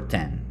number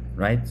 10,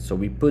 right? So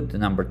we put the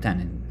number 10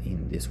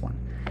 in this one.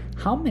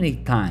 How many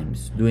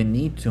times do we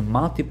need to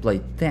multiply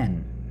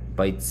 10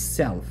 by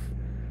itself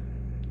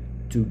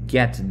to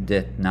get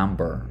that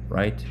number,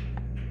 right?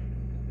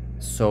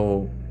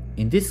 So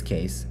in this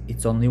case,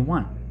 it's only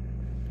one,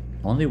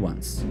 only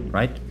once,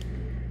 right?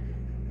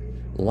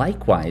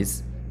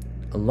 Likewise,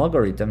 a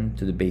logarithm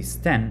to the base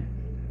 10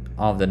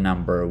 of the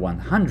number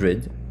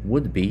 100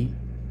 would be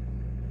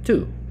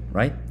 2,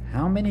 right?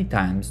 How many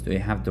times do you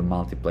have to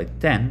multiply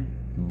 10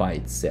 by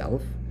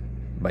itself,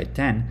 by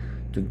 10,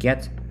 to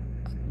get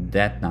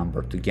that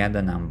number, to get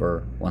the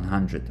number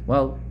 100?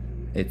 Well,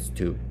 it's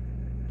 2.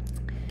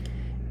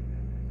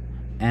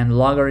 And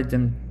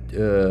logarithm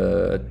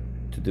to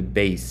the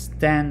base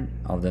 10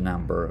 of the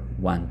number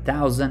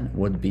 1000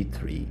 would be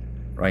 3,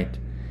 right?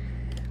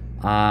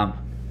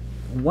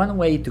 One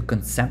way to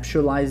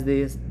conceptualize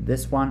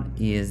this one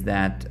is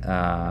that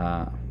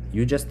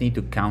you just need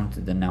to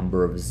count the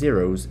number of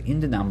zeros in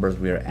the numbers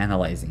we are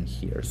analyzing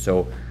here.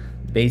 So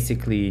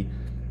basically,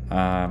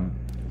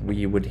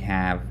 we would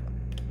have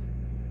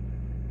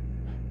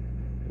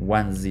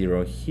 1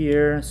 0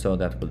 here, so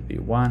that would be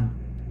 1,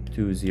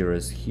 2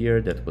 zeros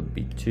here, that would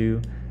be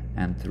 2,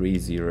 and 3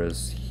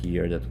 zeros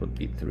here, that would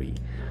be 3.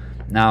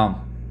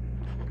 Now,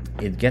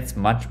 it gets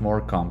much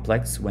more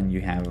complex when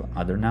you have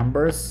other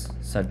numbers,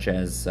 such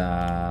as,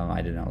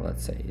 I don't know,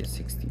 let's say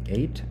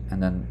 68,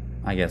 and then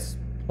I guess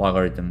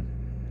logarithm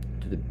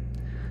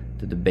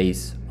to the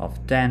base of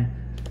 10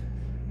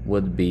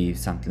 would be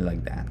something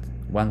like that,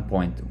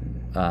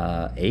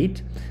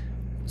 1.8.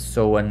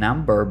 So a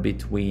number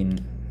between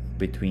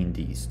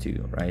these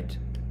two, right?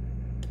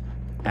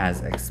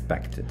 As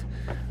expected.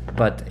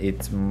 But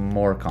it's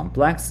more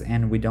complex,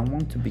 and we don't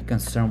want to be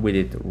concerned with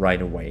it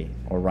right away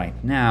or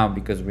right now,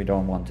 because we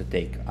don't want to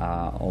take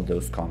all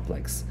those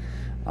complex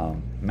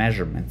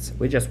measurements.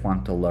 We just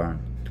want to learn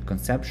to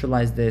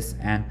conceptualize this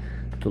and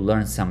to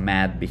learn some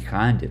math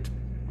behind it,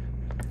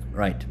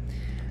 right?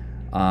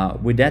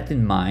 With that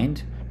in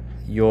mind,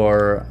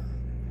 your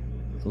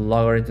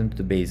logarithm to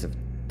the base of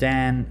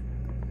 10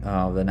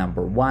 of the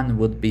number 1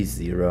 would be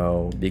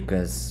 0,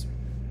 because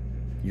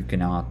you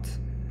cannot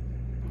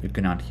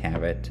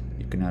have it.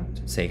 You cannot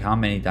say how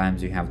many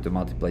times you have to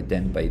multiply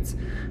 10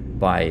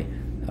 by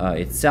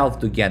itself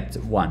to get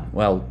 1.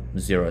 Well,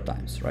 0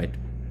 times, right?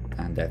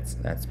 And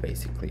that's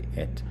basically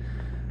it.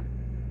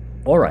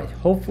 All right,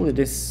 hopefully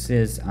this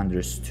is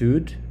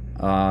understood.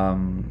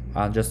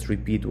 I'll just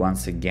repeat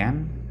once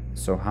again.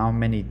 So how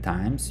many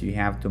times you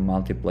have to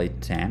multiply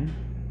 10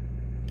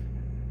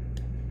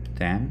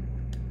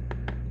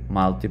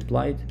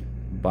 multiplied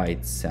by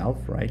itself,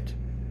 right,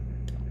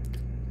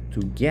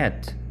 to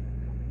get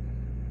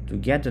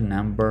the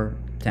number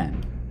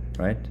 10,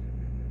 right?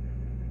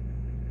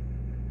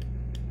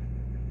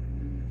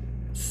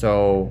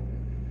 So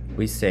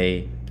we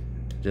say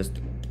just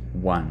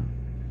 1,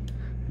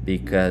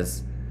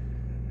 because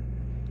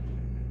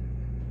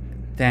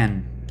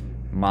 10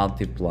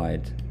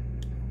 multiplied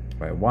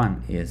by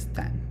 1 is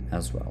 10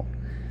 as well,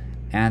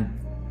 and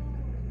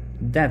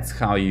that's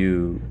how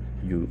you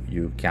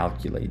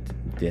calculate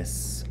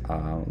this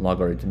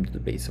logarithm to the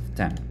base of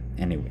 10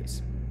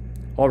 anyways.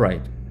 All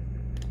right,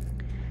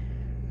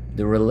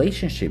 the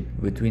relationship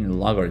between a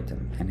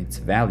logarithm and its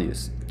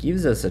values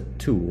gives us a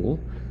tool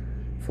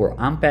for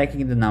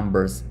unpacking the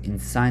numbers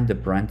inside the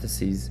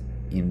parentheses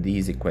in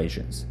these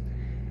equations.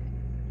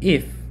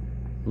 If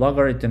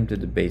logarithm to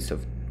the base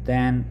of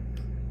 10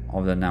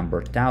 of the number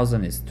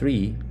 1000 is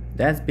 3,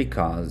 that's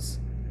because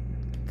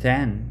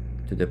 10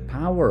 to the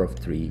power of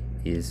 3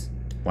 is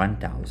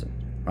 1000,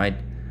 right?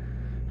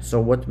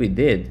 So what we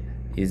did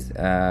is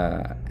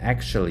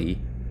actually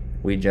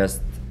we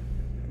just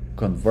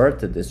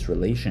converted this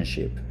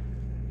relationship,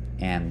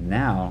 and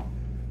now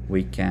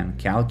we can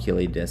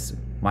calculate this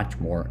much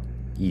more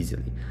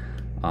easily.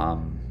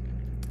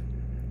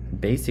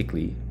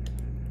 Basically,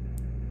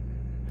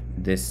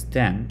 this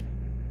 10,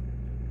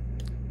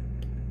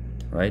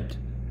 right,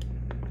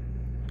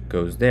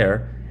 goes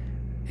there,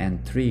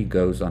 and 3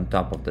 goes on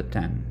top of the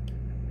 10.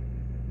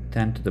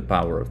 10 to the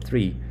power of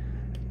 3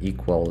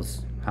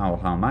 equals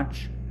how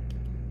much?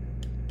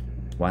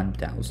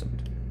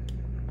 1000,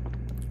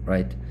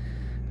 right?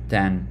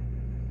 10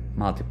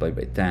 multiplied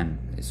by 10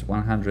 is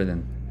 100,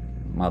 and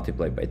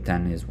multiplied by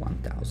 10 is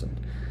 1000.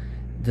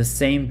 The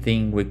same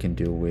thing we can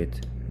do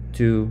with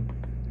 2,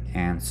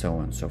 and so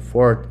on and so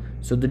forth.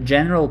 So the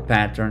general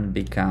pattern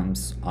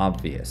becomes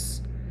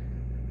obvious.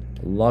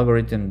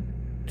 Logarithm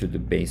to the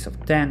base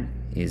of 10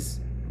 is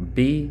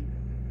b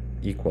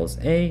equals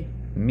a,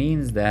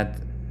 means that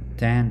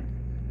 10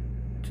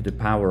 to the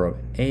power of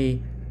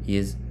a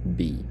is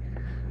b,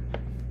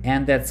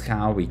 and that's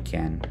how we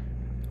can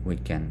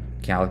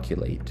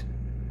calculate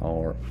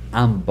or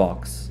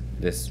unbox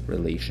this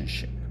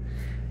relationship.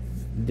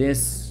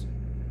 This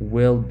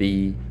will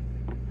be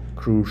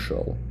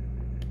crucial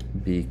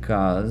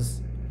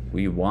because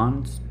we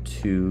want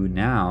to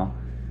now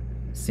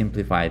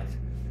simplify it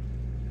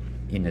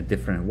in a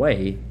different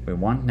way. We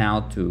want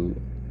now to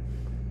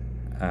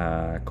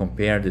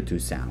compare the two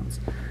sounds.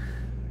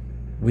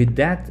 With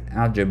that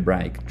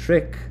algebraic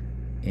trick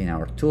in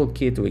our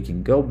toolkit, we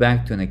can go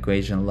back to an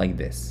equation like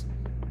this.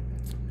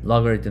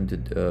 Logarithm to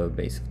the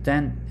base of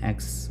 10,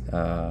 x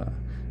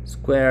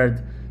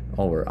squared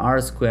over r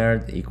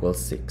squared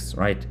equals 6,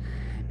 right?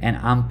 And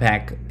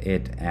unpack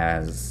it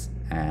as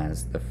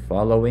the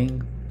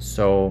following.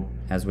 So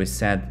as we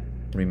said,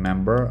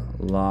 remember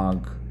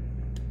log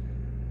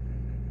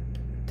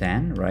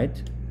 10,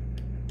 right,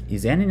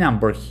 is any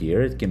number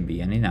here. It can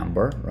be any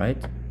number, right?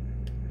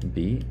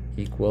 B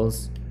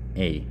equals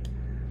a.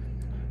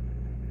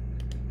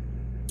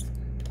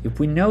 If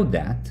we know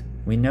that,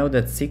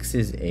 6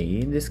 is a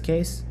in this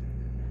case,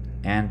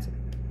 and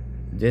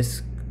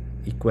this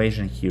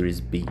equation here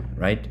is b,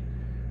 right?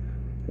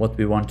 What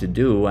we want to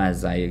do,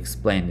 as I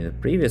explained in the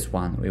previous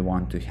one, we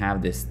want to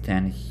have this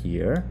 10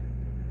 here,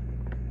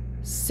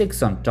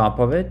 6 on top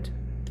of it,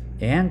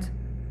 and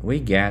we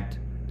get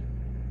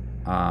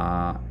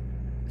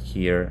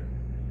here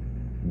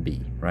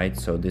b, right?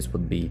 So this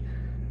would be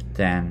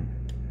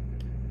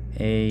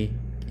 10a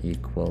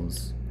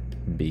equals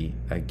b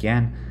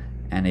again.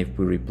 And if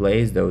we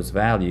replace those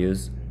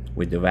values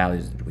with the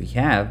values that we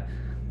have,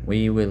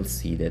 we will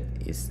see that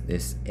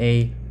this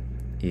a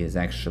is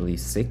actually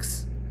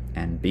 6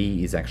 and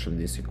b is actually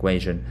this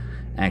equation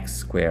x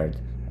squared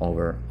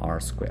over r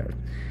squared.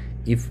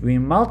 If we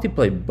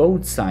multiply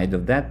both sides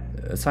of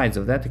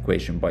that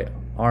equation by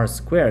r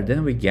squared,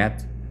 then we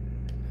get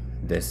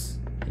this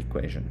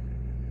equation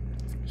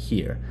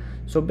here.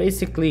 So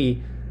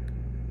basically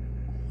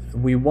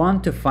we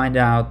want to find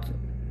out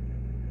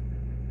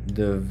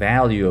the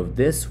value of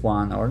this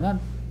one, or not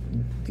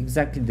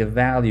exactly the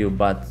value,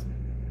 but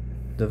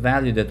the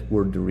value that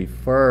would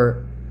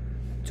refer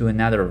to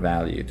another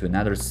value, to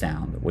another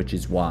sound, which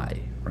is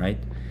y, right?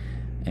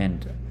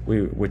 And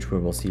which we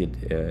will see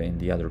it in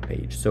the other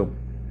page. So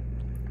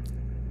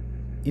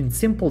in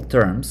simple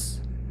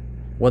terms,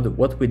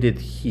 what we did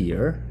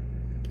here,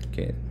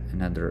 okay,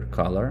 another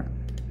color,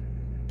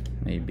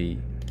 maybe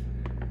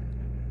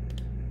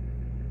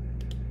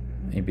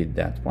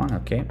that one,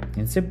 okay.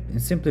 In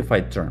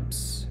simplified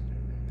terms,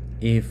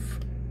 if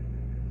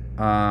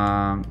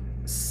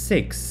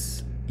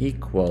 6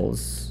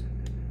 equals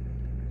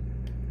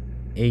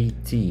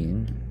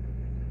 18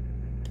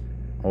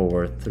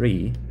 over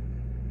 3,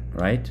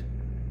 right,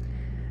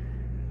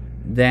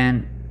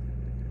 then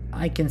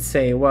I can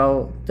say,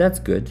 well, that's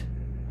good,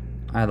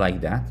 I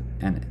like that.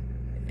 And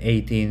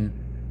 18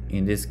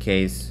 in this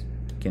case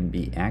can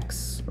be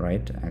x,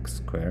 right, x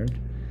squared,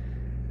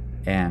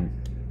 and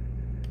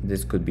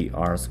this could be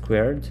r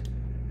squared,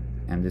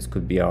 and this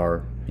could be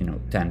our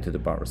 10 to the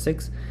power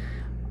 6.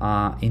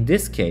 In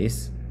this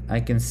case I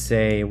can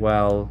say,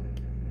 well,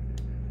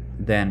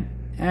 then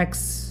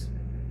x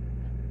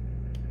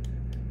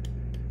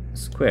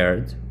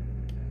squared,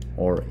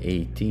 or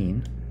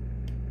 18,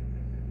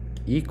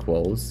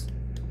 equals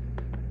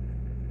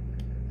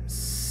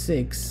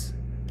 6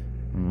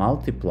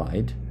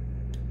 multiplied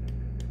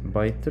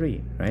by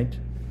 3, right?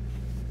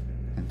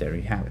 And there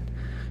you have it.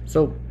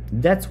 So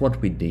that's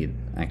what we did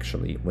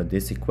actually with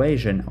this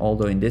equation,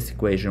 although in this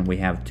equation we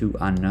have two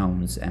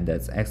unknowns, and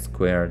that's x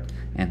squared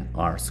and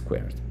r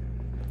squared.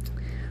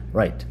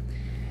 Right.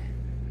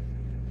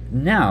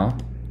 Now,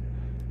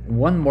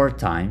 one more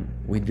time,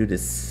 we do the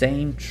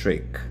same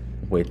trick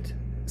with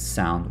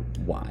sound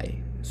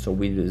y. So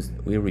we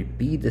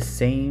repeat the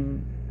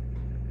same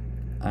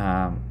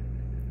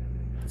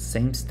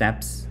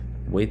steps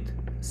with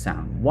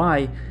sound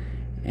y,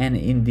 and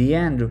in the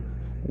end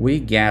we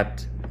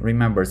get,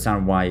 remember,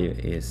 sound y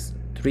is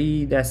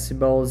 3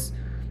 decibels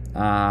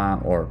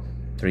or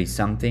 3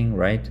 something,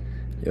 right?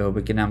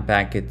 We can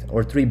unpack it,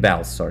 or 3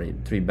 bells, sorry,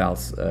 3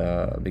 bells,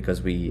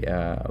 because we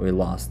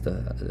lost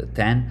the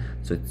 10,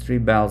 so it's 3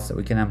 bells.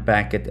 We can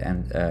unpack it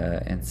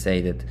and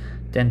say that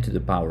 10 to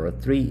the power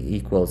of 3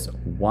 equals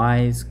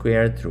y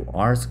squared through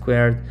r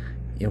squared.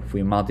 If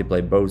we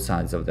multiply both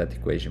sides of that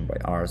equation by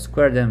r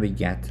squared, then we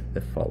get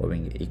the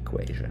following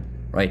equation,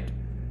 right?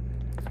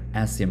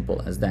 As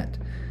simple as that.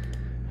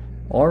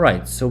 All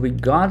right, so we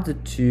got the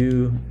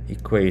two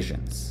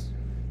equations.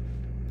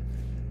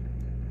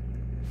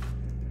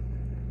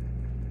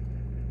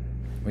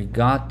 We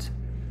got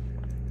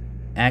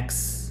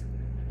x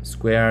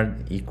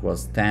squared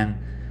equals 10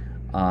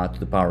 to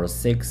the power of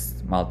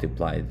 6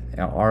 multiplied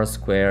r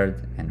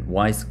squared, and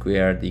y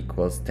squared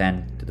equals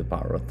 10 to the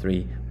power of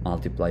 3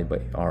 multiplied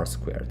by r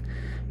squared.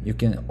 You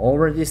can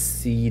already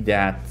see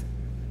that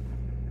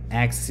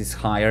x is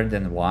higher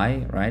than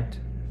y, right?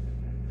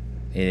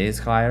 It is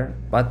higher,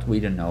 but we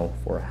don't know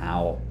for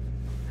how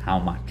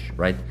much,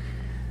 right?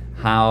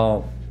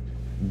 How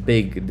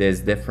big this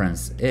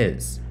difference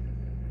is.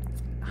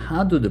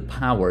 How do the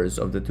powers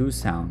of the two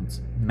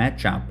sounds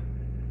match up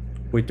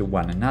with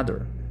one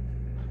another?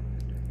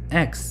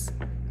 X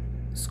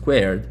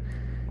squared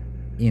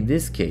in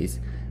this case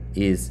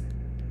is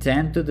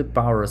 10 to the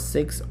power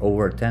 6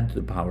 over 10 to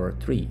the power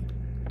 3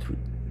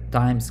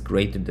 times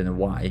greater than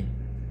y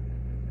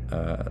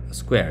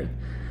squared.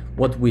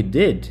 What we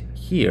did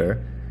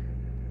here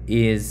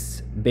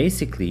is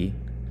basically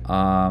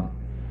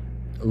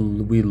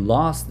we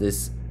lost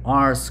this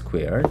r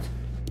squared.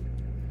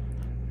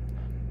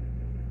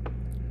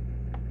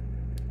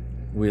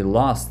 We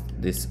lost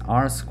this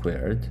r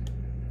squared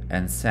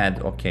and said,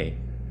 okay,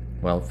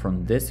 Well,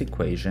 from this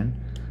equation,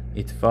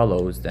 it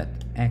follows that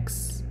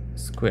x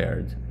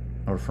squared,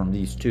 or from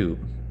these two,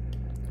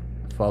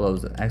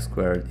 follows that x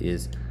squared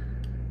is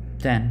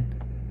 10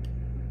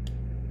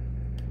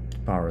 to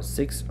the power of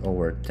 6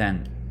 over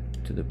 10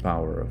 to the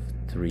power of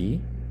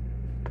 3,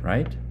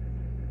 right?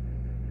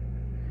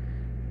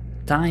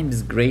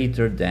 Times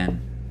greater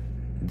than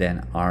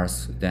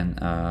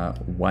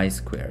y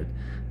squared,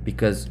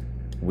 because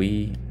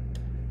we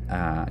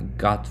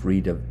got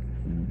rid of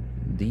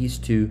these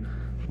two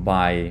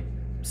by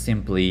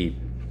simply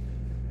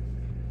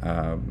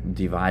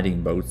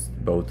dividing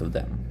both of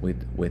them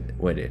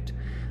with it,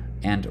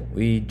 and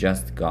we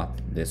just got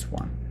this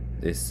one,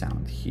 this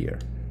sound here.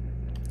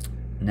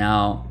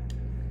 Now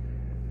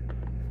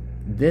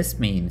this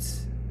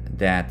means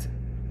that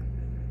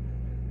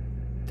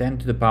 10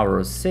 to the power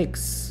of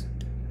 6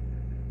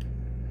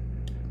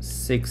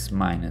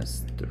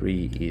 minus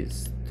 3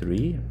 is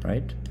 3,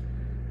 right?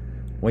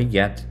 We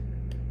get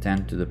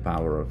 10 to the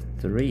power of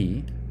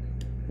 3,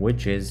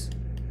 which is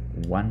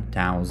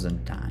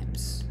 1000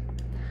 times.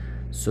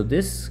 So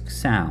this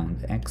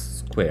sound,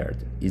 x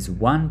squared, is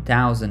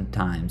 1000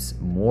 times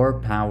more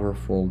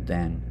powerful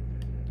than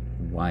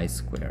y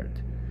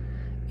squared.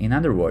 In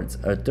other words,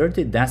 a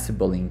 30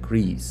 decibel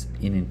increase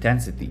in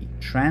intensity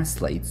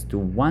translates to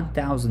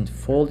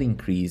 1000-fold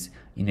increase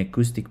in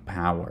acoustic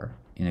power.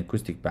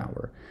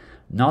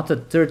 Not a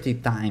 30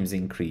 times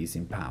increase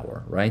in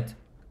power, right?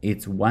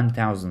 It's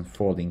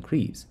 1000-fold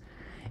increase.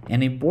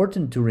 And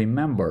important to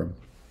remember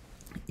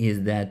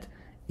is that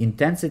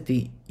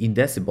intensity in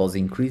decibels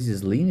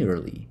increases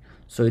linearly.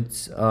 So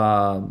it's,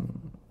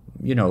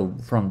 you know,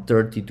 from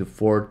 30 to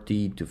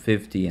 40 to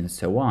 50 and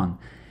so on.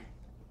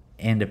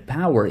 And the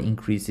power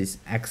increases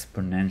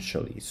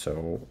exponentially,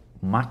 so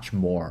much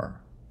more,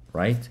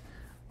 right?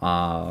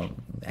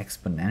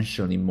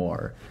 Exponentially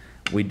more.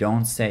 We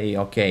don't say,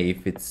 okay,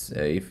 if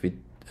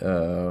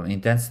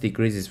intensity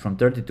increases from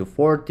 30 to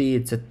 40,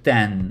 it's a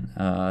 10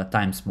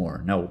 times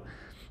more. No,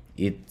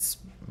 it's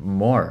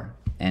more,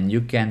 and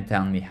you can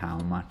tell me how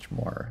much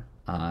more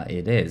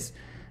it is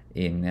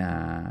in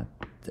the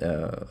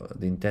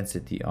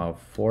intensity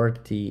of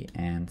 40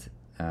 and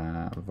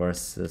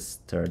versus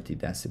 30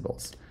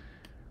 decibels.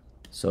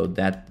 So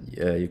that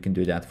you can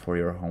do that for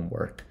your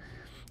homework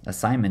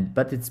assignment,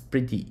 but it's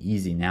pretty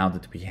easy now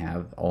that we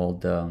have all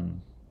the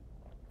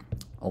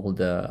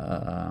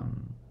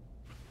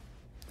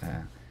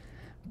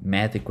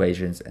math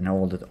equations and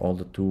all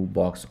the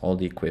toolbox, all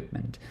the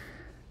equipment.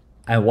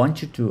 I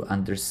want you to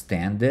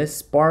understand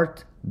this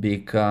part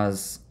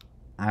because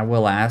I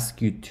will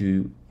ask you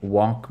to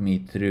walk me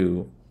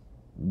through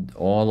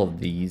all of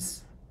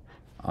these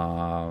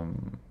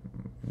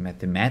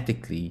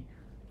mathematically,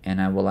 and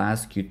I will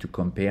ask you to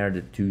compare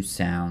the two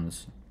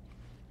sounds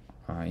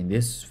in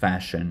this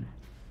fashion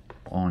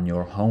on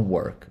your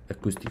homework,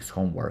 acoustics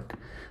homework,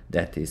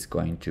 that is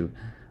going to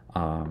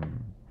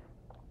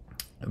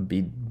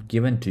be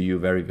given to you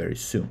very, very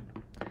soon.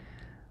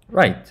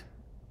 Right,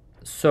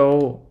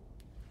 so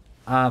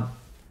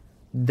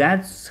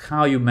that's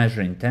how you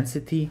measure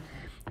intensity,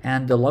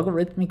 and the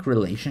logarithmic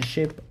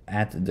relationship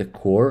at the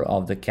core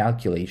of the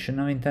calculation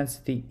of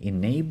intensity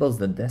enables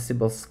the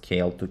decibel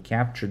scale to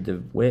capture the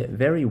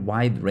very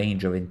wide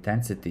range of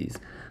intensities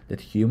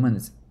that human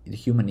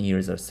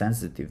ears are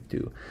sensitive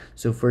to.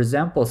 So for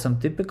example, some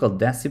typical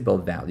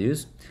decibel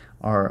values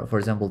are, for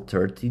example,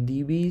 30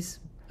 dBs,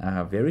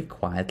 very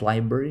quiet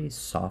library,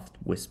 soft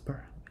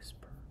whisper,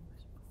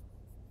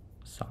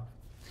 soft.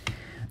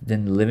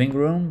 Then living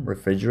room,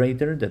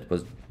 refrigerator that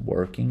was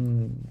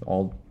working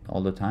all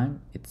the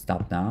time, it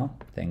stopped now,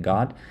 thank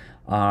God.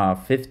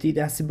 50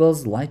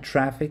 decibels, light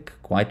traffic,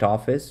 quiet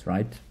office,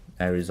 right?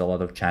 There is a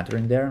lot of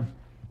chattering there.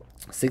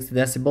 60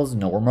 decibels,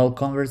 normal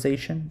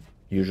conversation,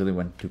 usually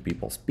when two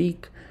people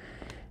speak.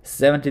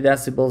 70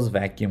 decibels,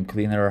 vacuum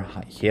cleaner,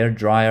 hair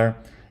dryer.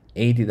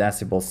 80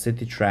 decibels,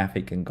 city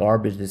traffic and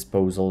garbage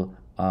disposal.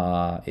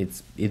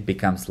 It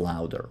becomes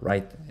louder,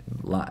 right?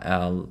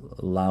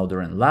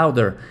 Louder and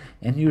louder.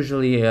 And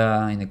usually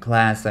in a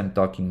class I'm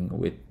talking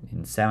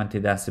in 70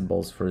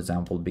 decibels, for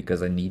example,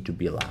 because I need to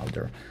be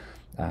louder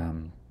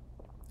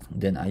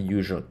than I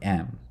usually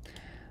am.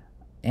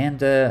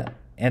 And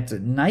at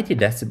 90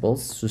 decibels,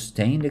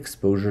 sustained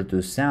exposure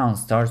to sound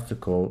starts to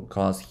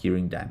cause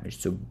hearing damage.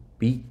 So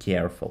be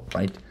careful,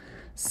 right?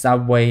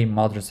 Subway,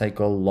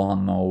 motorcycle,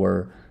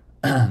 lawnmower,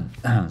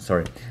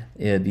 sorry,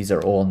 these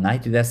are all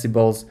 90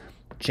 decibels.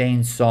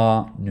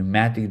 Chainsaw,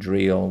 pneumatic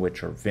drill,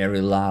 which are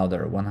very loud,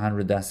 are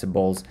 100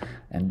 decibels,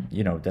 and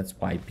you know that's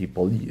why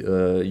people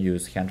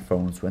use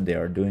headphones when they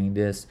are doing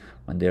this,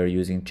 when they are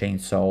using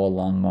chainsaw,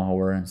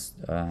 lawnmower,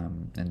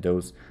 and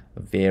those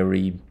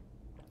very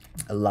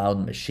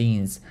loud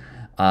machines.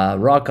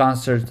 Rock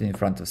concerts in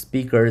front of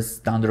speakers,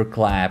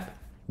 thunderclap,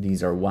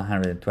 these are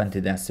 120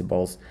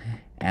 decibels,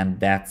 and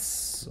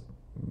that's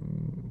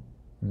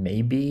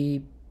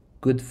maybe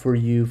good for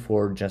you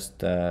for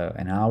just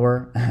an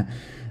hour.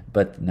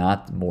 But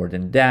not more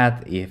than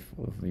that if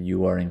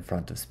you are in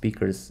front of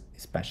speakers,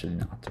 especially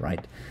not,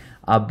 right?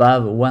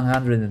 Above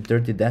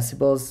 130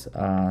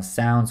 decibels,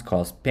 sounds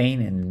cause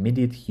pain and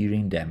immediate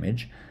hearing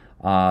damage.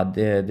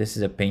 This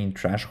is a pain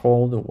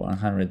threshold,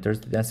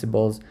 130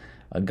 decibels.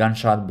 A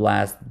gunshot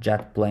blast,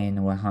 jet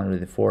plane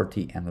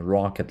 140, and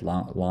rocket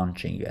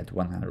launching at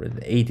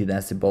 180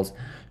 decibels.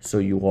 So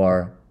you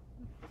are,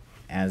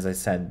 as I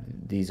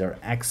said, these are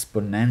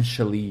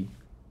exponentially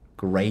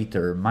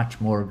greater, much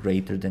more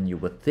greater than you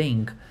would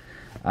think.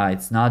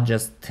 It's not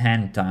just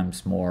 10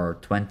 times more,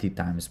 20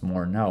 times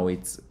more. No,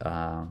 it's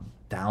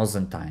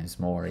 1,000 times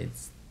more.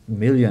 It's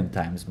million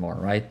times more,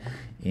 right?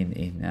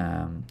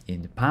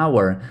 In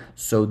power.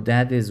 So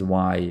that is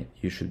why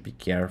you should be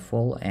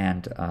careful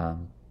and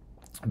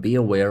be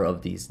aware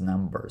of these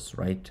numbers,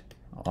 right?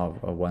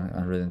 Of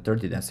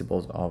 130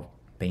 decibels of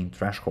pain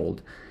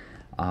threshold.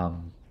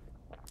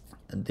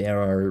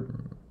 There are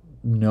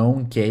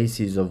known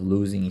cases of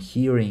losing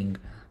hearing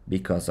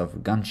because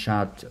of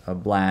gunshot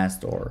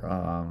blast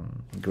or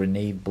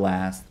grenade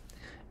blast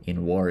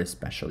in war,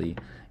 especially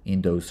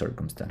in those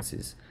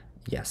circumstances.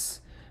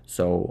 Yes.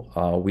 So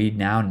we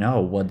now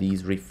know what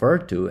these refer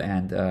to,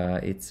 and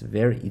it's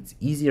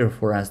easier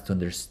for us to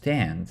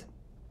understand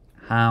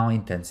how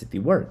intensity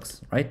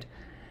works, right?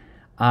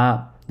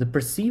 The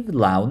perceived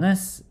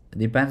loudness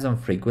depends on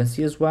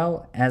frequency as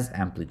well as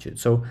amplitude.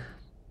 So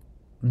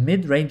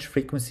mid-range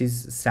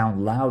frequencies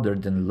sound louder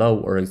than low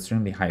or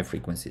extremely high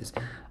frequencies.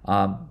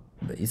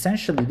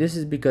 Essentially, this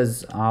is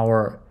because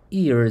our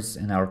ears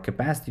and our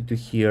capacity to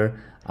hear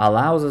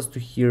allows us to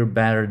hear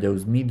better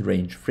those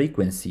mid-range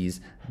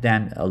frequencies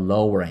than a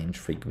low-range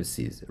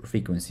frequencies.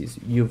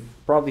 You've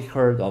probably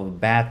heard of a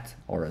bat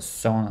or a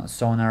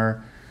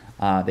sonar.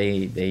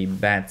 They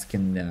bats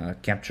can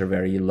capture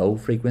very low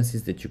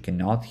frequencies that you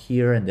cannot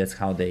hear, and that's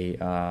how they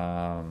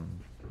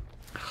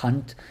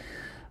hunt.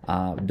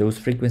 Those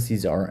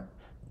frequencies are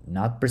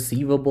not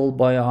perceivable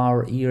by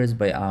our ears,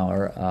 by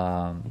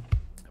our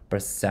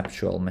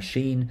perceptual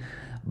machine,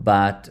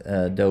 but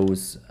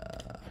those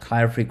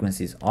higher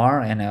frequencies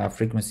are, and a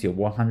frequency of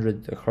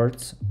 100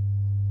 hertz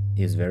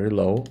is very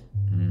low.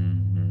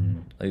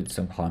 It's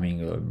some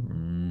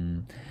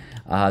humming.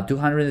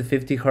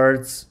 250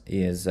 hertz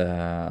is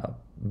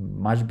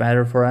much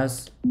better for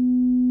us.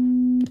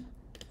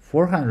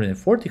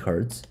 440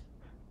 hertz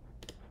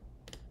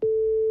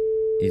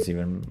is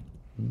even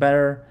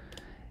better,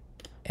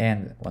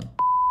 and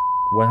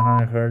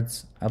 100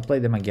 hertz. I'll play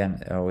them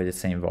again with the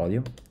same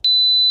volume.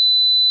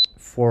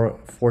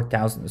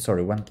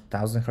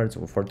 1000 hertz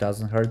or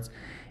 4000 hertz,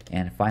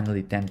 and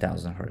finally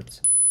 10,000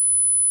 hertz.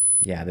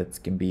 Yeah,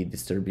 that can be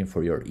disturbing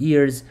for your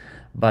ears,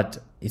 but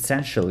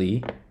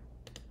essentially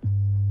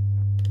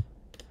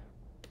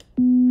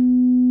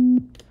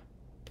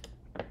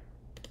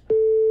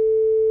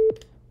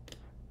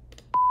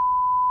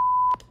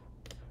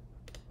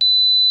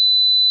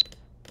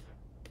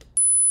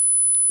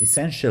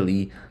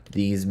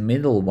these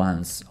middle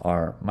ones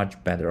are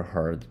much better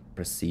heard,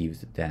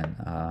 perceived than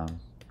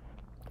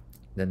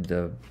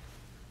the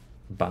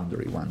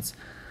boundary ones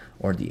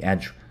or the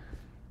edge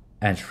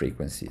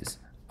frequencies,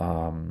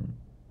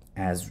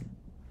 as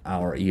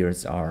our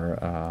ears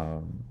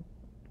are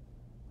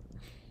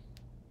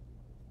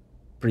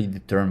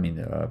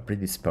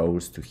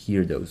predisposed to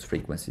hear those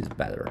frequencies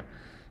better,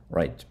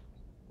 right?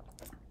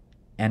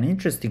 An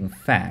interesting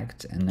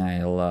fact, and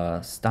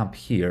I'll stop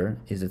here,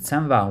 is that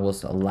some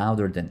vowels are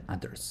louder than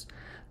others.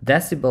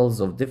 Decibels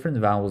of different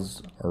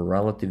vowels are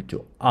relative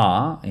to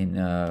A in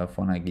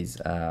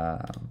Phonetics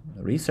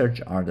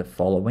research are the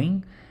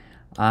following.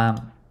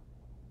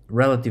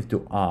 Relative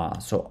to A.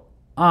 So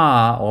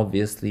A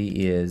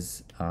obviously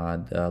is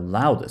the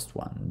loudest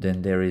one.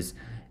 Then there is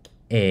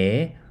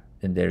E,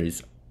 then there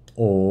is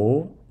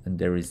O, then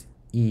there is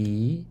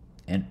E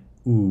and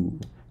U.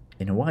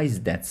 And why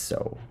is that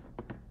so?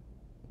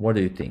 What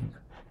do you think?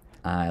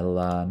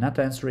 I'll not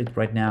answer it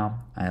right now.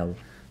 I'll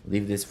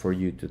leave this for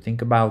you to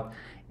think about,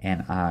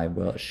 and I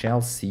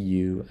shall see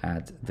you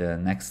at the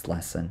next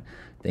lesson.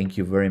 Thank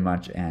you very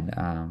much, and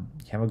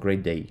have a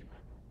great day.